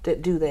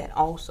that do that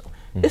also.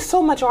 There's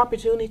so much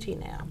opportunity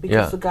now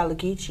because of Gullah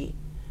Geechee.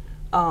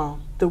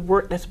 The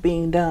work that's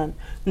being done,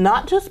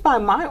 not just by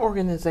my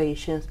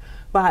organizations,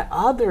 by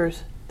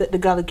others, that the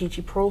Gullah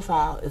Geechee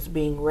profile is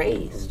being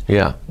raised.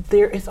 Yeah.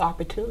 There is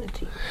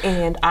opportunity.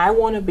 And I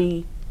want to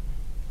be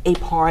a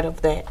part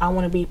of that. I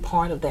want to be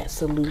part of that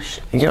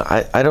solution.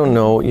 I don't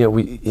know.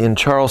 We in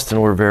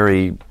Charleston, we're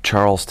very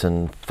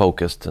Charleston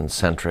focused and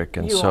centric,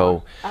 and I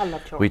love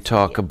Charleston, we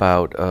talk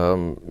about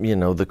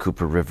the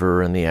Cooper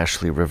River and the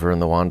Ashley River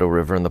and the Wando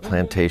River and the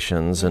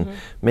plantations, and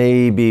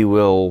maybe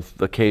we'll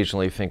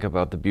occasionally think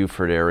about the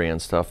Beaufort area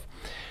and stuff.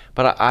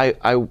 But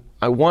I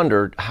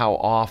wondered how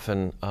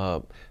often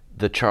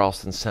the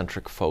Charleston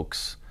centric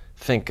folks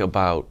think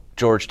about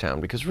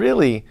Georgetown, because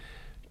really,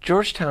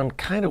 Georgetown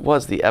kind of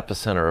was the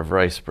epicenter of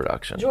rice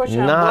production,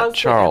 Georgetown not was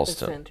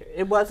Charleston. The epicenter.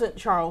 It wasn't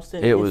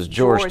Charleston. It was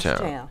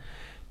Georgetown.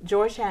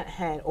 Georgetown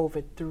had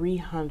over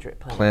 300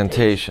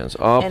 plantations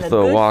up and the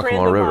friend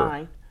Waccamaw River. Of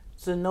mine,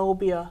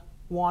 Zenobia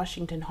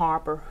Washington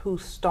Harper, who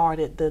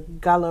started the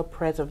Gullah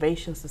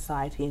Preservation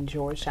Society in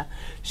Georgetown.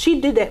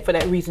 She did that for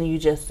that reason you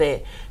just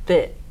said,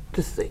 that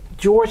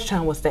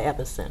Georgetown was the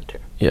epicenter.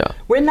 Yeah.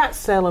 We're not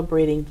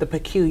celebrating the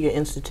peculiar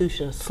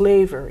institution of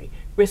slavery.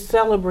 We're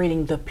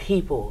celebrating the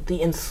people,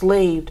 the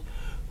enslaved,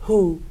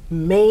 who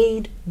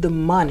made the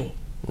money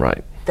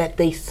that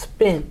they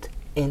spent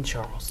in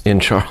Charleston.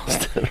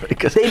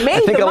 Because they made I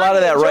think the a lot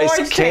of that money in rice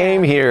Georgetown.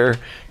 came here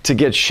to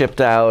get shipped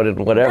out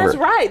and whatever. That's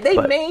right. They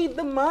made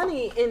the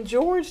money in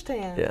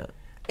Georgetown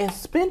and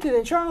spent it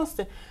in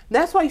Charleston.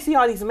 That's why you see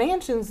all these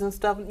mansions and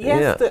stuff.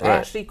 Yes, the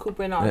Ashley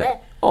Cooper and all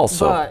that.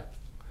 Also,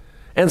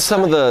 and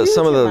some of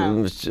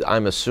the,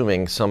 I'm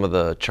assuming some of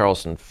the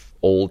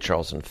old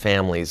Charleston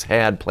families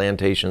had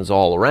plantations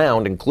all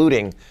around,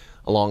 including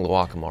along the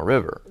Waccamaw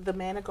River. The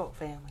Manigault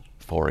family,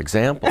 for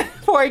example.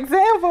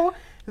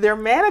 They're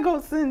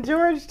Manigolds in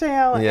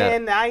Georgetown,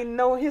 and I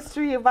know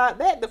history about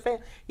that.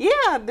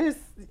 There's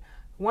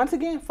once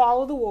again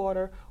Follow the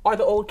Water or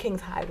the Old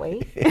Kings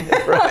Highway,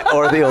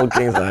 or the Old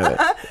Kings Highway,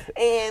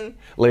 and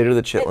later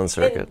the Chitlin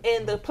Circuit.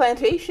 And the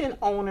plantation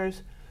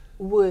owners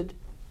would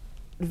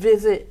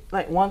visit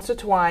like once or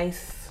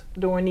twice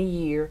during the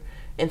year.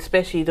 And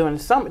especially during the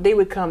summer, they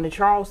would come to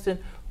Charleston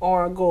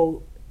or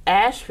go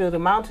Asheville, the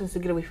mountains, to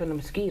get away from the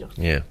mosquitoes.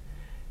 Yeah.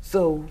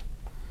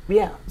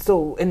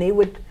 And they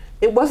would,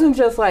 it wasn't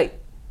just like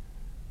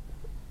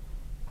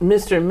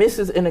Mr. and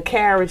Mrs. in a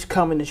carriage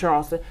coming to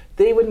Charleston.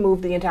 They would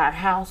move the entire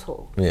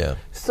household. Yeah.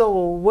 So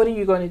what are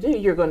you going to do?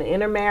 You're going to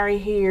intermarry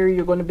here.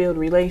 You're going to build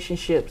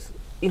relationships.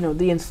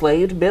 The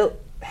enslaved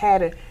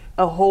had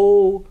a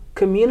whole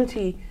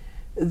community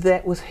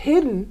that was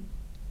hidden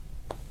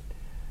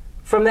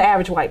from the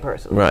average white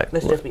person. Right.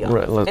 Let's just be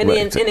honest. And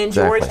in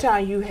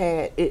Georgetown,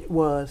 it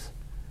was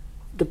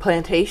the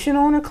plantation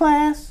owner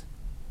class,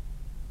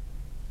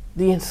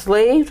 the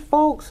enslaved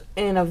folks,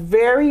 and a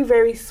very,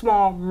 very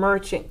small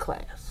merchant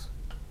class.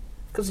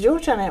 Because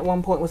Georgetown at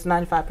one point was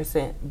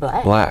 95%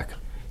 black.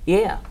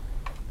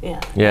 Yeah,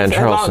 and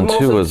Charleston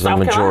too was a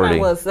majority. South Carolina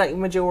was like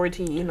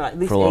majority, at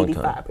least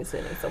 85%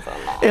 and so for a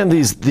long time. And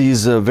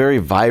these very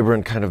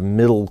vibrant kind of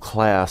middle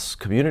class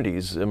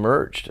communities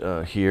emerged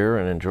here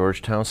and in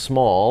Georgetown,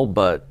 small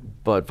but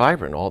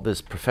vibrant. All this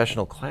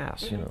professional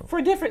class,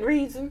 for different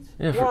reasons.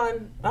 Yeah,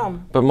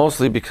 but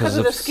mostly because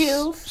of the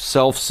skills,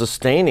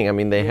 self-sustaining. I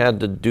mean, they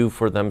had to do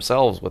for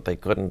themselves what they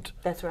couldn't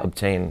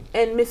obtain.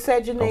 And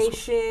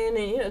miscegenation,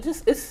 and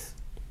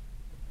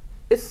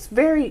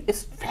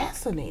it's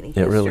fascinating.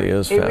 It really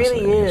is fascinating.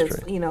 It really is,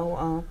 history.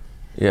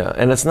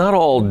 And it's not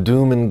all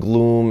doom and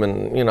gloom,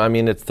 and I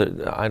mean,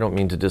 I don't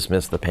mean to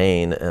dismiss the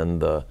pain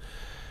and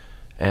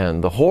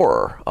the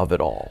horror of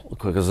it all,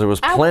 because there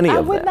was plenty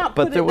of that.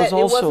 But there was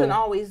also, it wasn't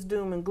always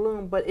doom and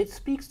gloom, but it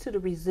speaks to the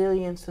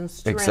resilience and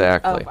strength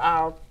of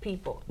our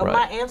people, of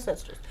my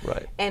ancestors.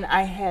 Right. And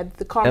I had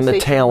the conversation,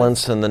 and the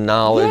talents and the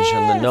knowledge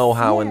and the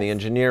know-how and the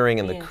engineering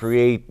and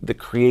the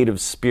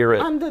creative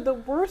spirit under the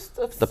worst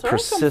of the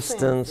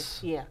persistence.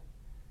 Yeah.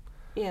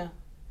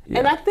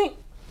 And I think,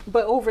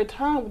 but over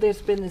time,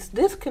 there's been this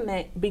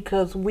disconnect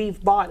because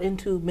we've bought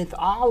into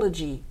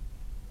mythology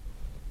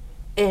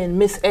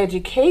and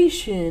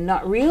miseducation,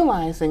 not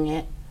realizing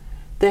it,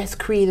 that's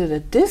created a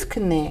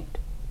disconnect.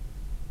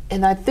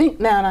 And I think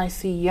now I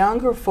see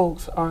younger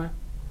folks are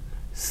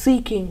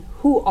seeking,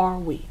 who are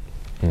we?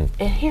 And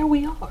here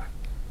we are.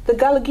 The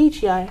Gullah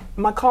Geechee,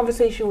 my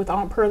conversation with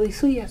Aunt Pearlie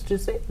Sue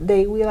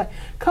yesterday, we were like,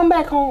 come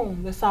back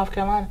home to South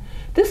Carolina.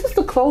 This is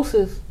the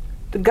closest,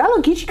 the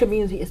Gullah Geechee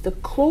community is the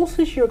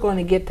closest you're going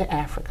to get to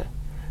Africa.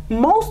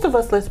 Most of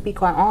us, let's be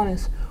quite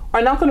honest,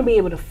 are not going to be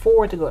able to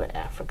afford to go to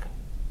Africa.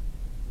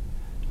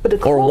 But the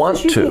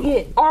closest you can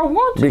get, or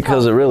want to.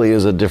 Because it really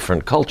is a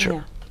different culture.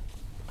 Yeah.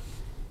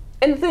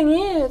 And the thing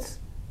is,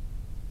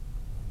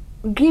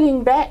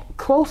 getting back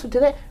closer to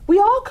that, we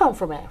all come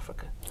from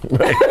Africa.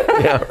 Right.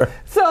 Yeah, right.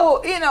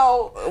 So, you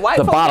know, white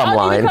The folks, bottom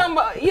line.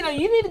 You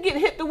need to get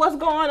hip to what's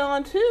going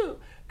on too.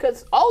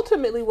 Because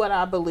ultimately what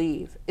I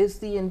believe is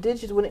the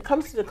indigenous, when it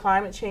comes to the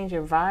climate change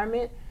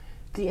environment,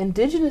 the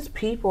indigenous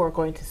people are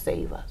going to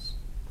save us.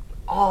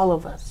 All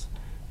of us.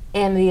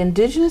 And the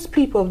indigenous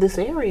people of this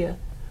area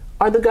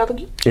are the Gullah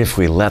Geechee. If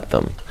we let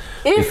them.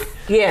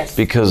 Yes.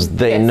 Because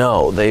they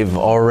know, they've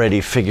already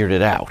figured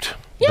it out.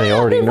 Yeah, they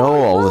already they've know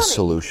all the known it.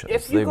 solutions.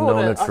 If you They've go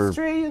known to it for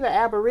Australia, the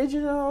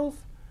Aboriginals,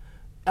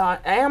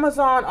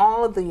 Amazon,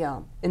 all of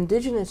the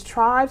indigenous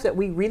tribes that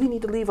we really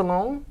need to leave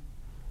alone,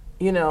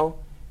 you know,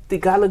 the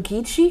Gullah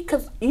Geechee,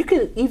 because you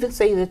could even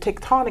say the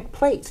tectonic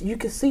plates, you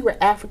can see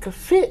where Africa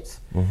fits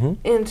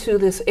into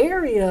this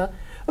area.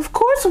 Of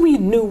course we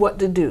knew what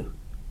to do.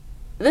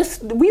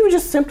 We were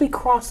just simply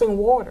crossing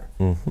water.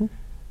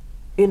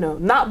 You know,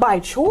 not by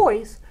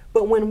choice,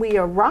 but when we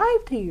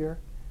arrived here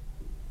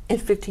in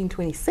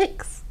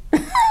 1526,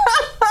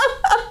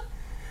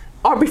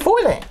 or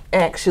before that,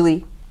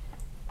 actually,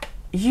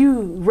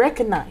 you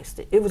recognized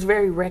it. It was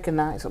very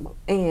recognizable.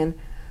 And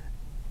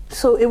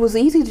so it was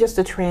easy just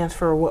to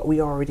transfer what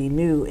we already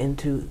knew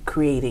into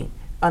creating.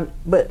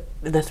 But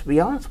let's be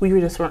honest, we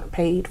just weren't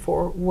paid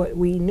for what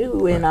we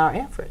knew in our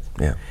efforts.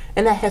 Yeah.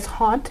 And that has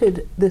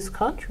haunted this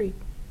country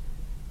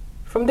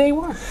from day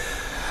one.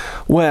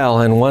 Well,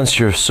 and once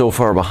you're so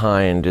far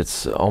behind,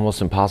 it's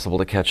almost impossible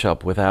to catch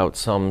up without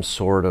some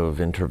sort of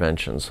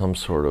intervention, some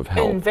sort of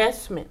help.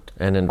 Investment.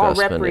 And or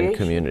investment in reparation.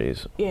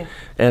 communities. Yeah.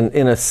 And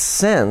in a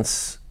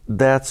sense,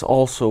 that's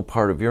also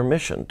part of your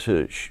mission,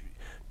 to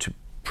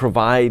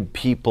provide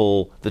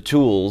people the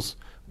tools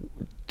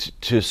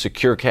to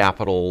secure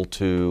capital,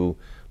 to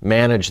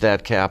manage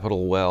that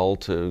capital well,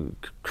 to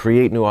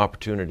create new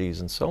opportunities,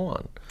 and so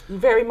on.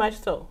 Very much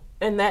so.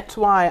 And that's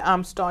why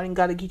I'm starting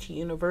Gullah Geechee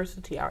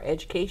University, our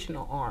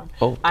educational arm.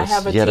 Oh, I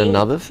have a yet team.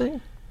 another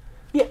thing?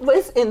 Yeah, well,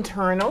 it's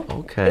internal.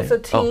 Okay. It's a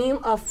team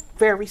of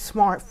very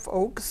smart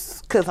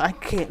folks, because I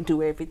can't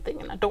do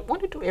everything, and I don't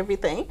want to do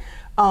everything,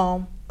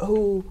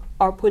 who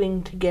are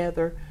putting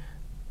together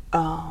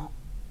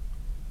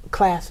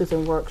classes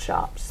and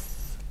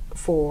workshops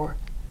for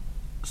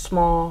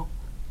small,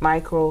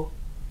 micro,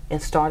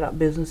 and startup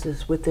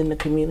businesses within the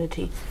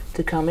community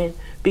to come in.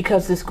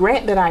 Because this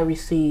grant that I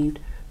received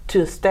to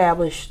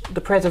establish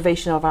the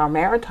preservation of our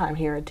maritime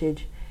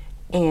heritage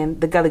and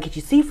the Gullah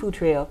Geechee Seafood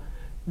Trail,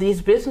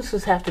 these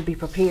businesses have to be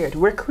prepared.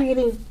 We're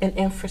creating an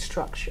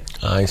infrastructure.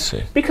 I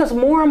see. Because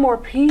more and more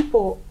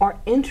people are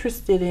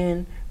interested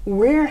in,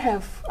 where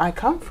have I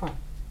come from?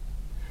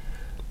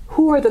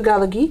 Who are the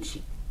Gullah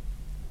Geechee?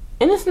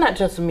 And it's not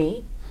just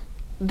me.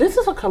 This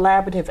is a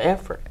collaborative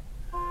effort.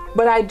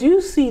 But I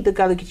do see the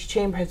Gullah Geechee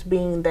Chamber as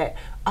being that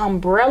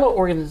umbrella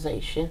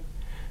organization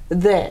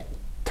that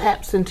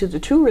taps into the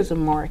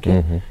tourism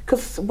market.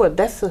 Because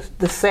that's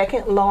the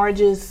second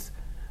largest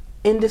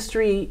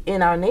industry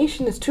in our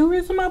nation is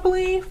tourism, I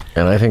believe.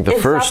 And I think the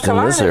first in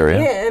this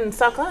area. Yeah, in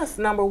South Carolina,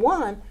 number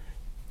one.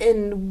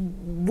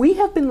 And we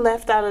have been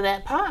left out of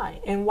that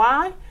pie. And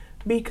why?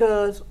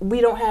 Because we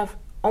don't have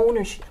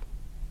ownership.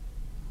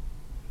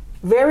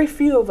 Very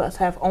few of us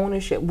have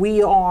ownership.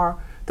 We are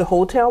the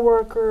hotel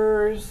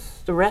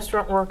workers, the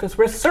restaurant workers,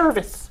 we're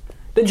service,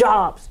 the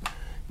jobs.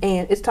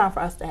 And it's time for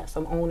us to have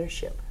some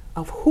ownership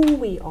of who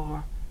we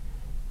are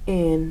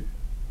and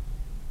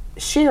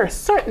share a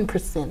certain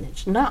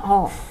percentage, not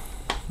all.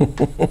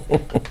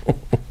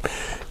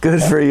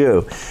 Good for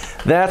you.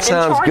 That And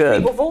sounds charge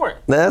good. people for it.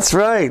 That's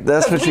right.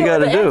 That's what you got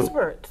to do.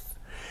 Experts.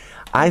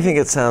 I think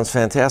it sounds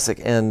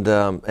fantastic and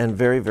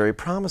very, very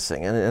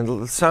promising.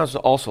 And it sounds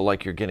also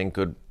like you're getting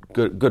good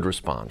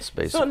response,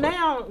 basically. So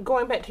now,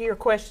 going back to your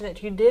question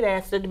that you did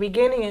ask at the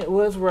beginning, it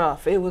was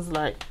rough. It was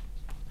like,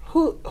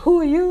 who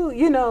are you?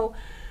 You know,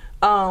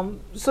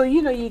 so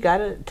you got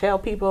to tell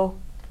people,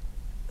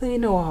 you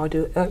know, I'll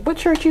do it. What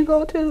church you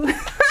go to?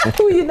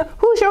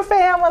 Who's your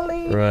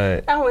family?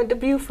 Right. I went to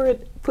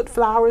Beaufort, put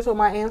flowers on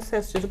my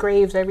ancestors'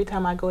 graves every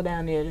time I go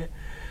down there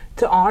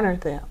to honor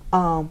them.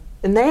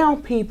 And now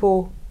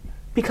people,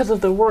 because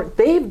of the work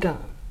they've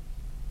done,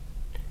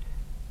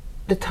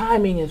 the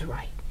timing is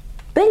right.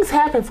 Things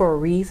happen for a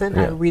reason.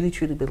 Yeah. I really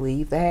truly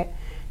believe that.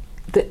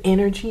 The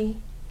energy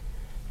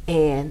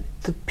and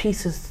the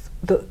pieces,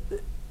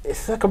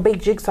 it's like a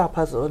big jigsaw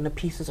puzzle, and the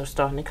pieces are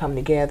starting to come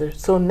together.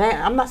 So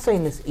now, I'm not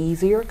saying it's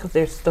easier, because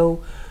there's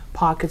still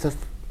pockets of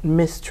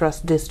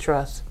mistrust,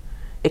 distrust,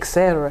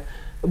 etc.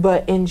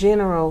 But in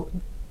general,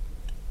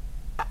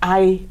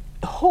 I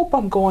hope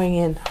I'm going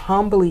in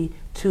humbly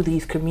to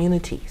these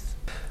communities.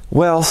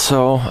 Well,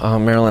 so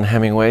Marilyn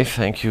Hemingway,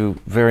 thank you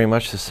very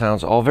much. This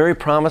sounds all very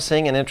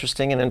promising and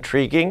interesting and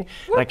intriguing.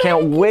 And I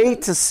can't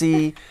wait to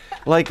see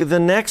like the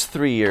next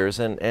 3 years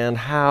and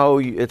how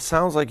it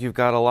sounds like you've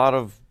got a lot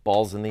of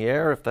balls in the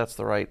air, if that's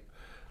the right.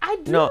 I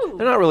do. No,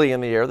 they're not really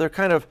in the air. They're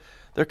kind of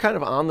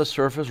on the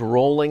surface,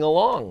 rolling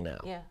along now.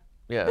 Yeah.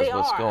 Yeah, They is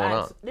what's are. going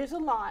on. There's a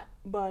lot,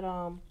 but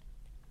I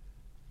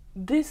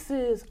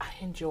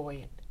enjoy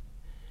it.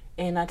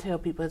 And I tell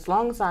people, as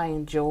long as I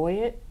enjoy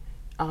it,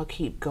 I'll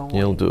keep going.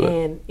 You'll do it.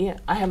 And yeah,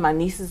 I have my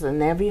nieces and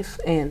nephews,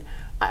 and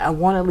I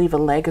want to leave a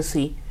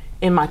legacy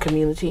in my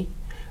community,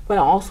 but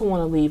I also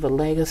want to leave a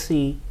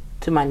legacy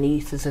to my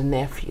nieces and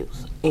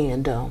nephews.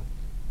 And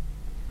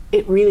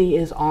it really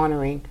is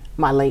honoring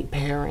my late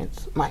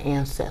parents, my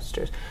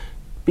ancestors,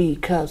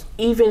 because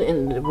even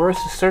in the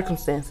worst of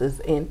circumstances,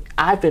 and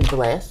I've been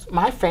blessed,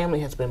 my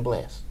family has been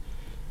blessed.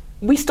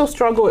 We still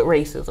struggle with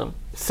racism,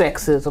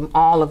 sexism,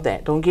 all of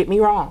that, don't get me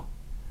wrong.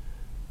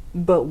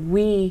 But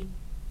we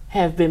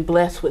have been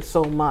blessed with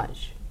so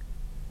much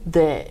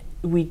that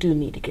we do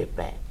need to give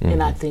back.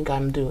 And I think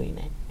I'm doing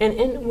it.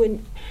 And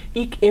when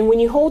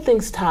you hold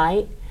things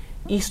tight,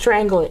 you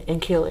strangle it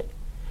and kill it.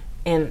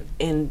 And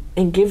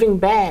giving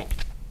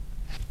back,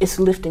 it's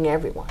lifting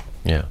everyone.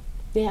 Yeah.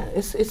 Yeah,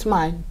 it's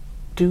my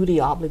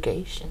duty,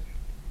 obligation.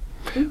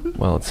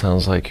 Well, it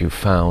sounds like you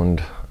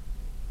found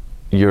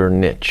your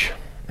niche.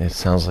 It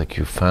sounds like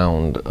you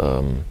found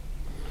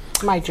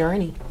My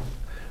journey.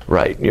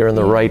 right. You're in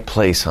the right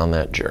place on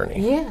that journey.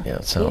 Yeah. Yeah,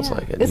 it sounds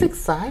like it. It's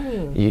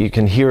exciting. You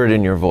can hear it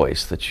in your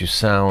voice that you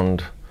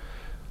sound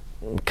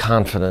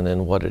confident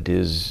in what it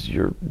is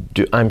you're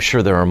I'm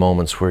sure there are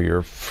moments where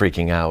you're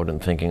freaking out and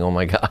thinking, oh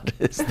my God,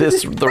 is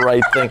this the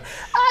right thing?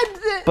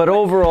 But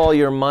overall,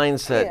 your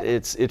mindset,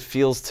 it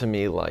feels to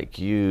me like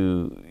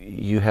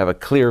you have a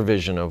clear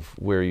vision of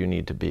where you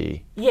need to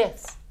be.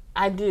 Yes,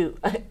 I do.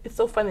 It's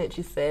so funny that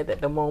you said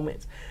that. The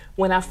moments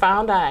when I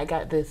found out I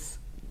got this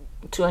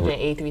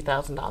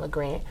 $283,000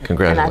 grant.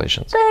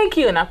 Congratulations. Thank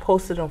you. And I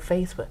posted on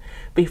Facebook.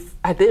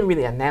 I didn't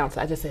really announce.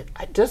 I just said,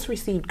 I just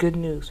received good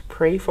news.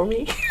 Pray for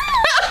me.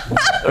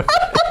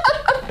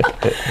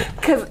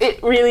 Because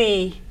it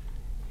really,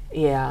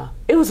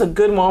 it was a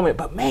good moment,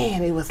 but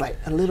man, it was like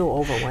a little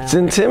overwhelming. It's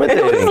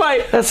intimidating. It was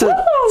like, it's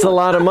a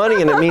lot of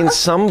money, and it means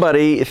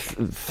somebody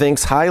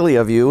thinks highly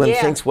of you and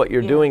thinks what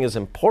you're doing is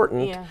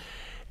important. Yeah.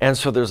 And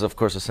so there's, of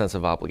course, a sense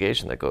of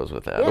obligation that goes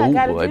with that.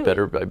 Yeah, I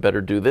better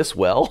do this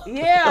well.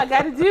 Yeah, I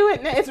got to do it.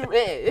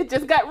 It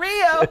just got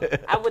real.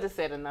 I would have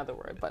said another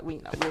word, but we're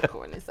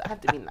recording this, so I have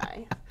to be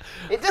nice.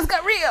 It just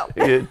got real.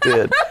 It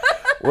did.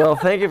 Well,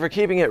 thank you for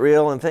keeping it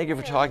real, and thank you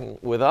for talking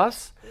with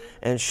us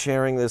and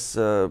sharing this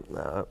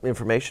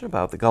information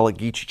about the Gullah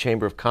Geechee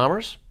Chamber of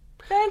Commerce.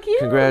 Thank you.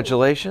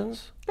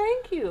 Congratulations.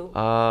 Thank you.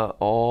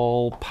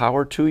 All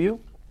power to you.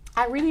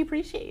 I really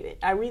appreciate it.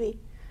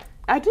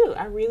 I do.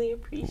 I really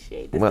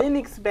appreciate it. Didn't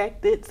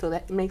expect it, so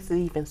that makes it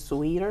even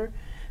sweeter.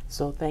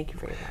 So thank you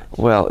very much.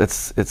 Well,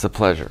 it's a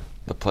pleasure.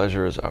 The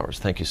pleasure is ours.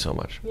 Thank you so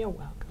much. You're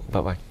welcome.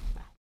 Bye-bye.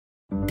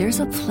 There's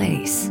a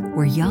place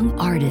where young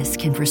artists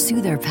can pursue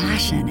their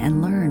passion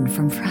and learn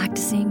from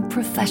practicing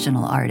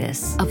professional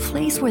artists. A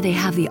place where they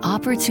have the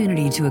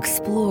opportunity to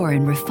explore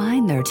and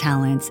refine their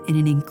talents in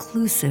an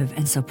inclusive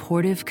and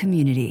supportive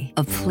community.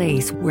 A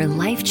place where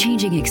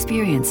life-changing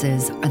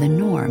experiences are the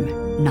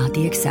norm, not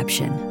the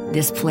exception.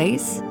 This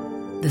place?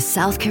 The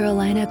South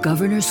Carolina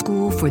Governor's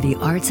School for the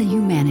Arts and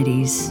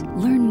Humanities.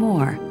 Learn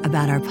more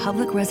about our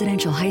public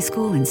residential high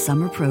school and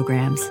summer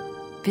programs.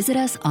 Visit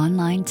us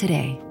online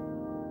today.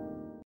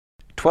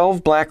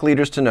 12 Black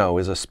Leaders to Know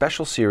is a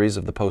special series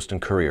of the Post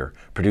and Courier,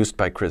 produced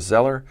by Chris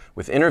Zeller,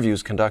 with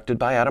interviews conducted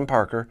by Adam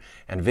Parker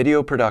and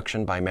video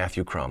production by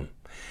Matthew Crum.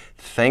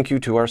 Thank you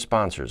to our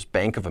sponsors,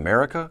 Bank of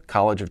America,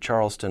 College of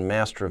Charleston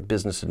Master of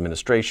Business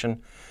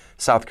Administration,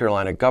 South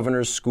Carolina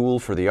Governor's School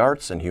for the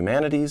Arts and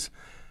Humanities,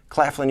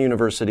 Claflin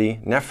University,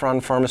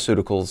 Nephron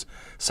Pharmaceuticals,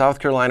 South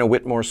Carolina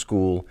Whitmore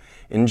School,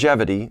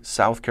 Ingevity,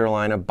 South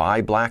Carolina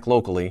Buy Black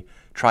Locally,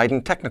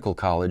 Trident Technical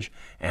College,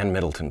 and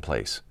Middleton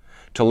Place.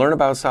 To learn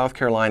about South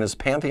Carolina's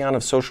pantheon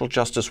of social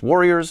justice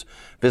warriors,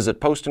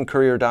 visit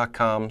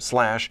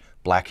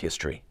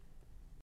postandcourier.com/blackhistory.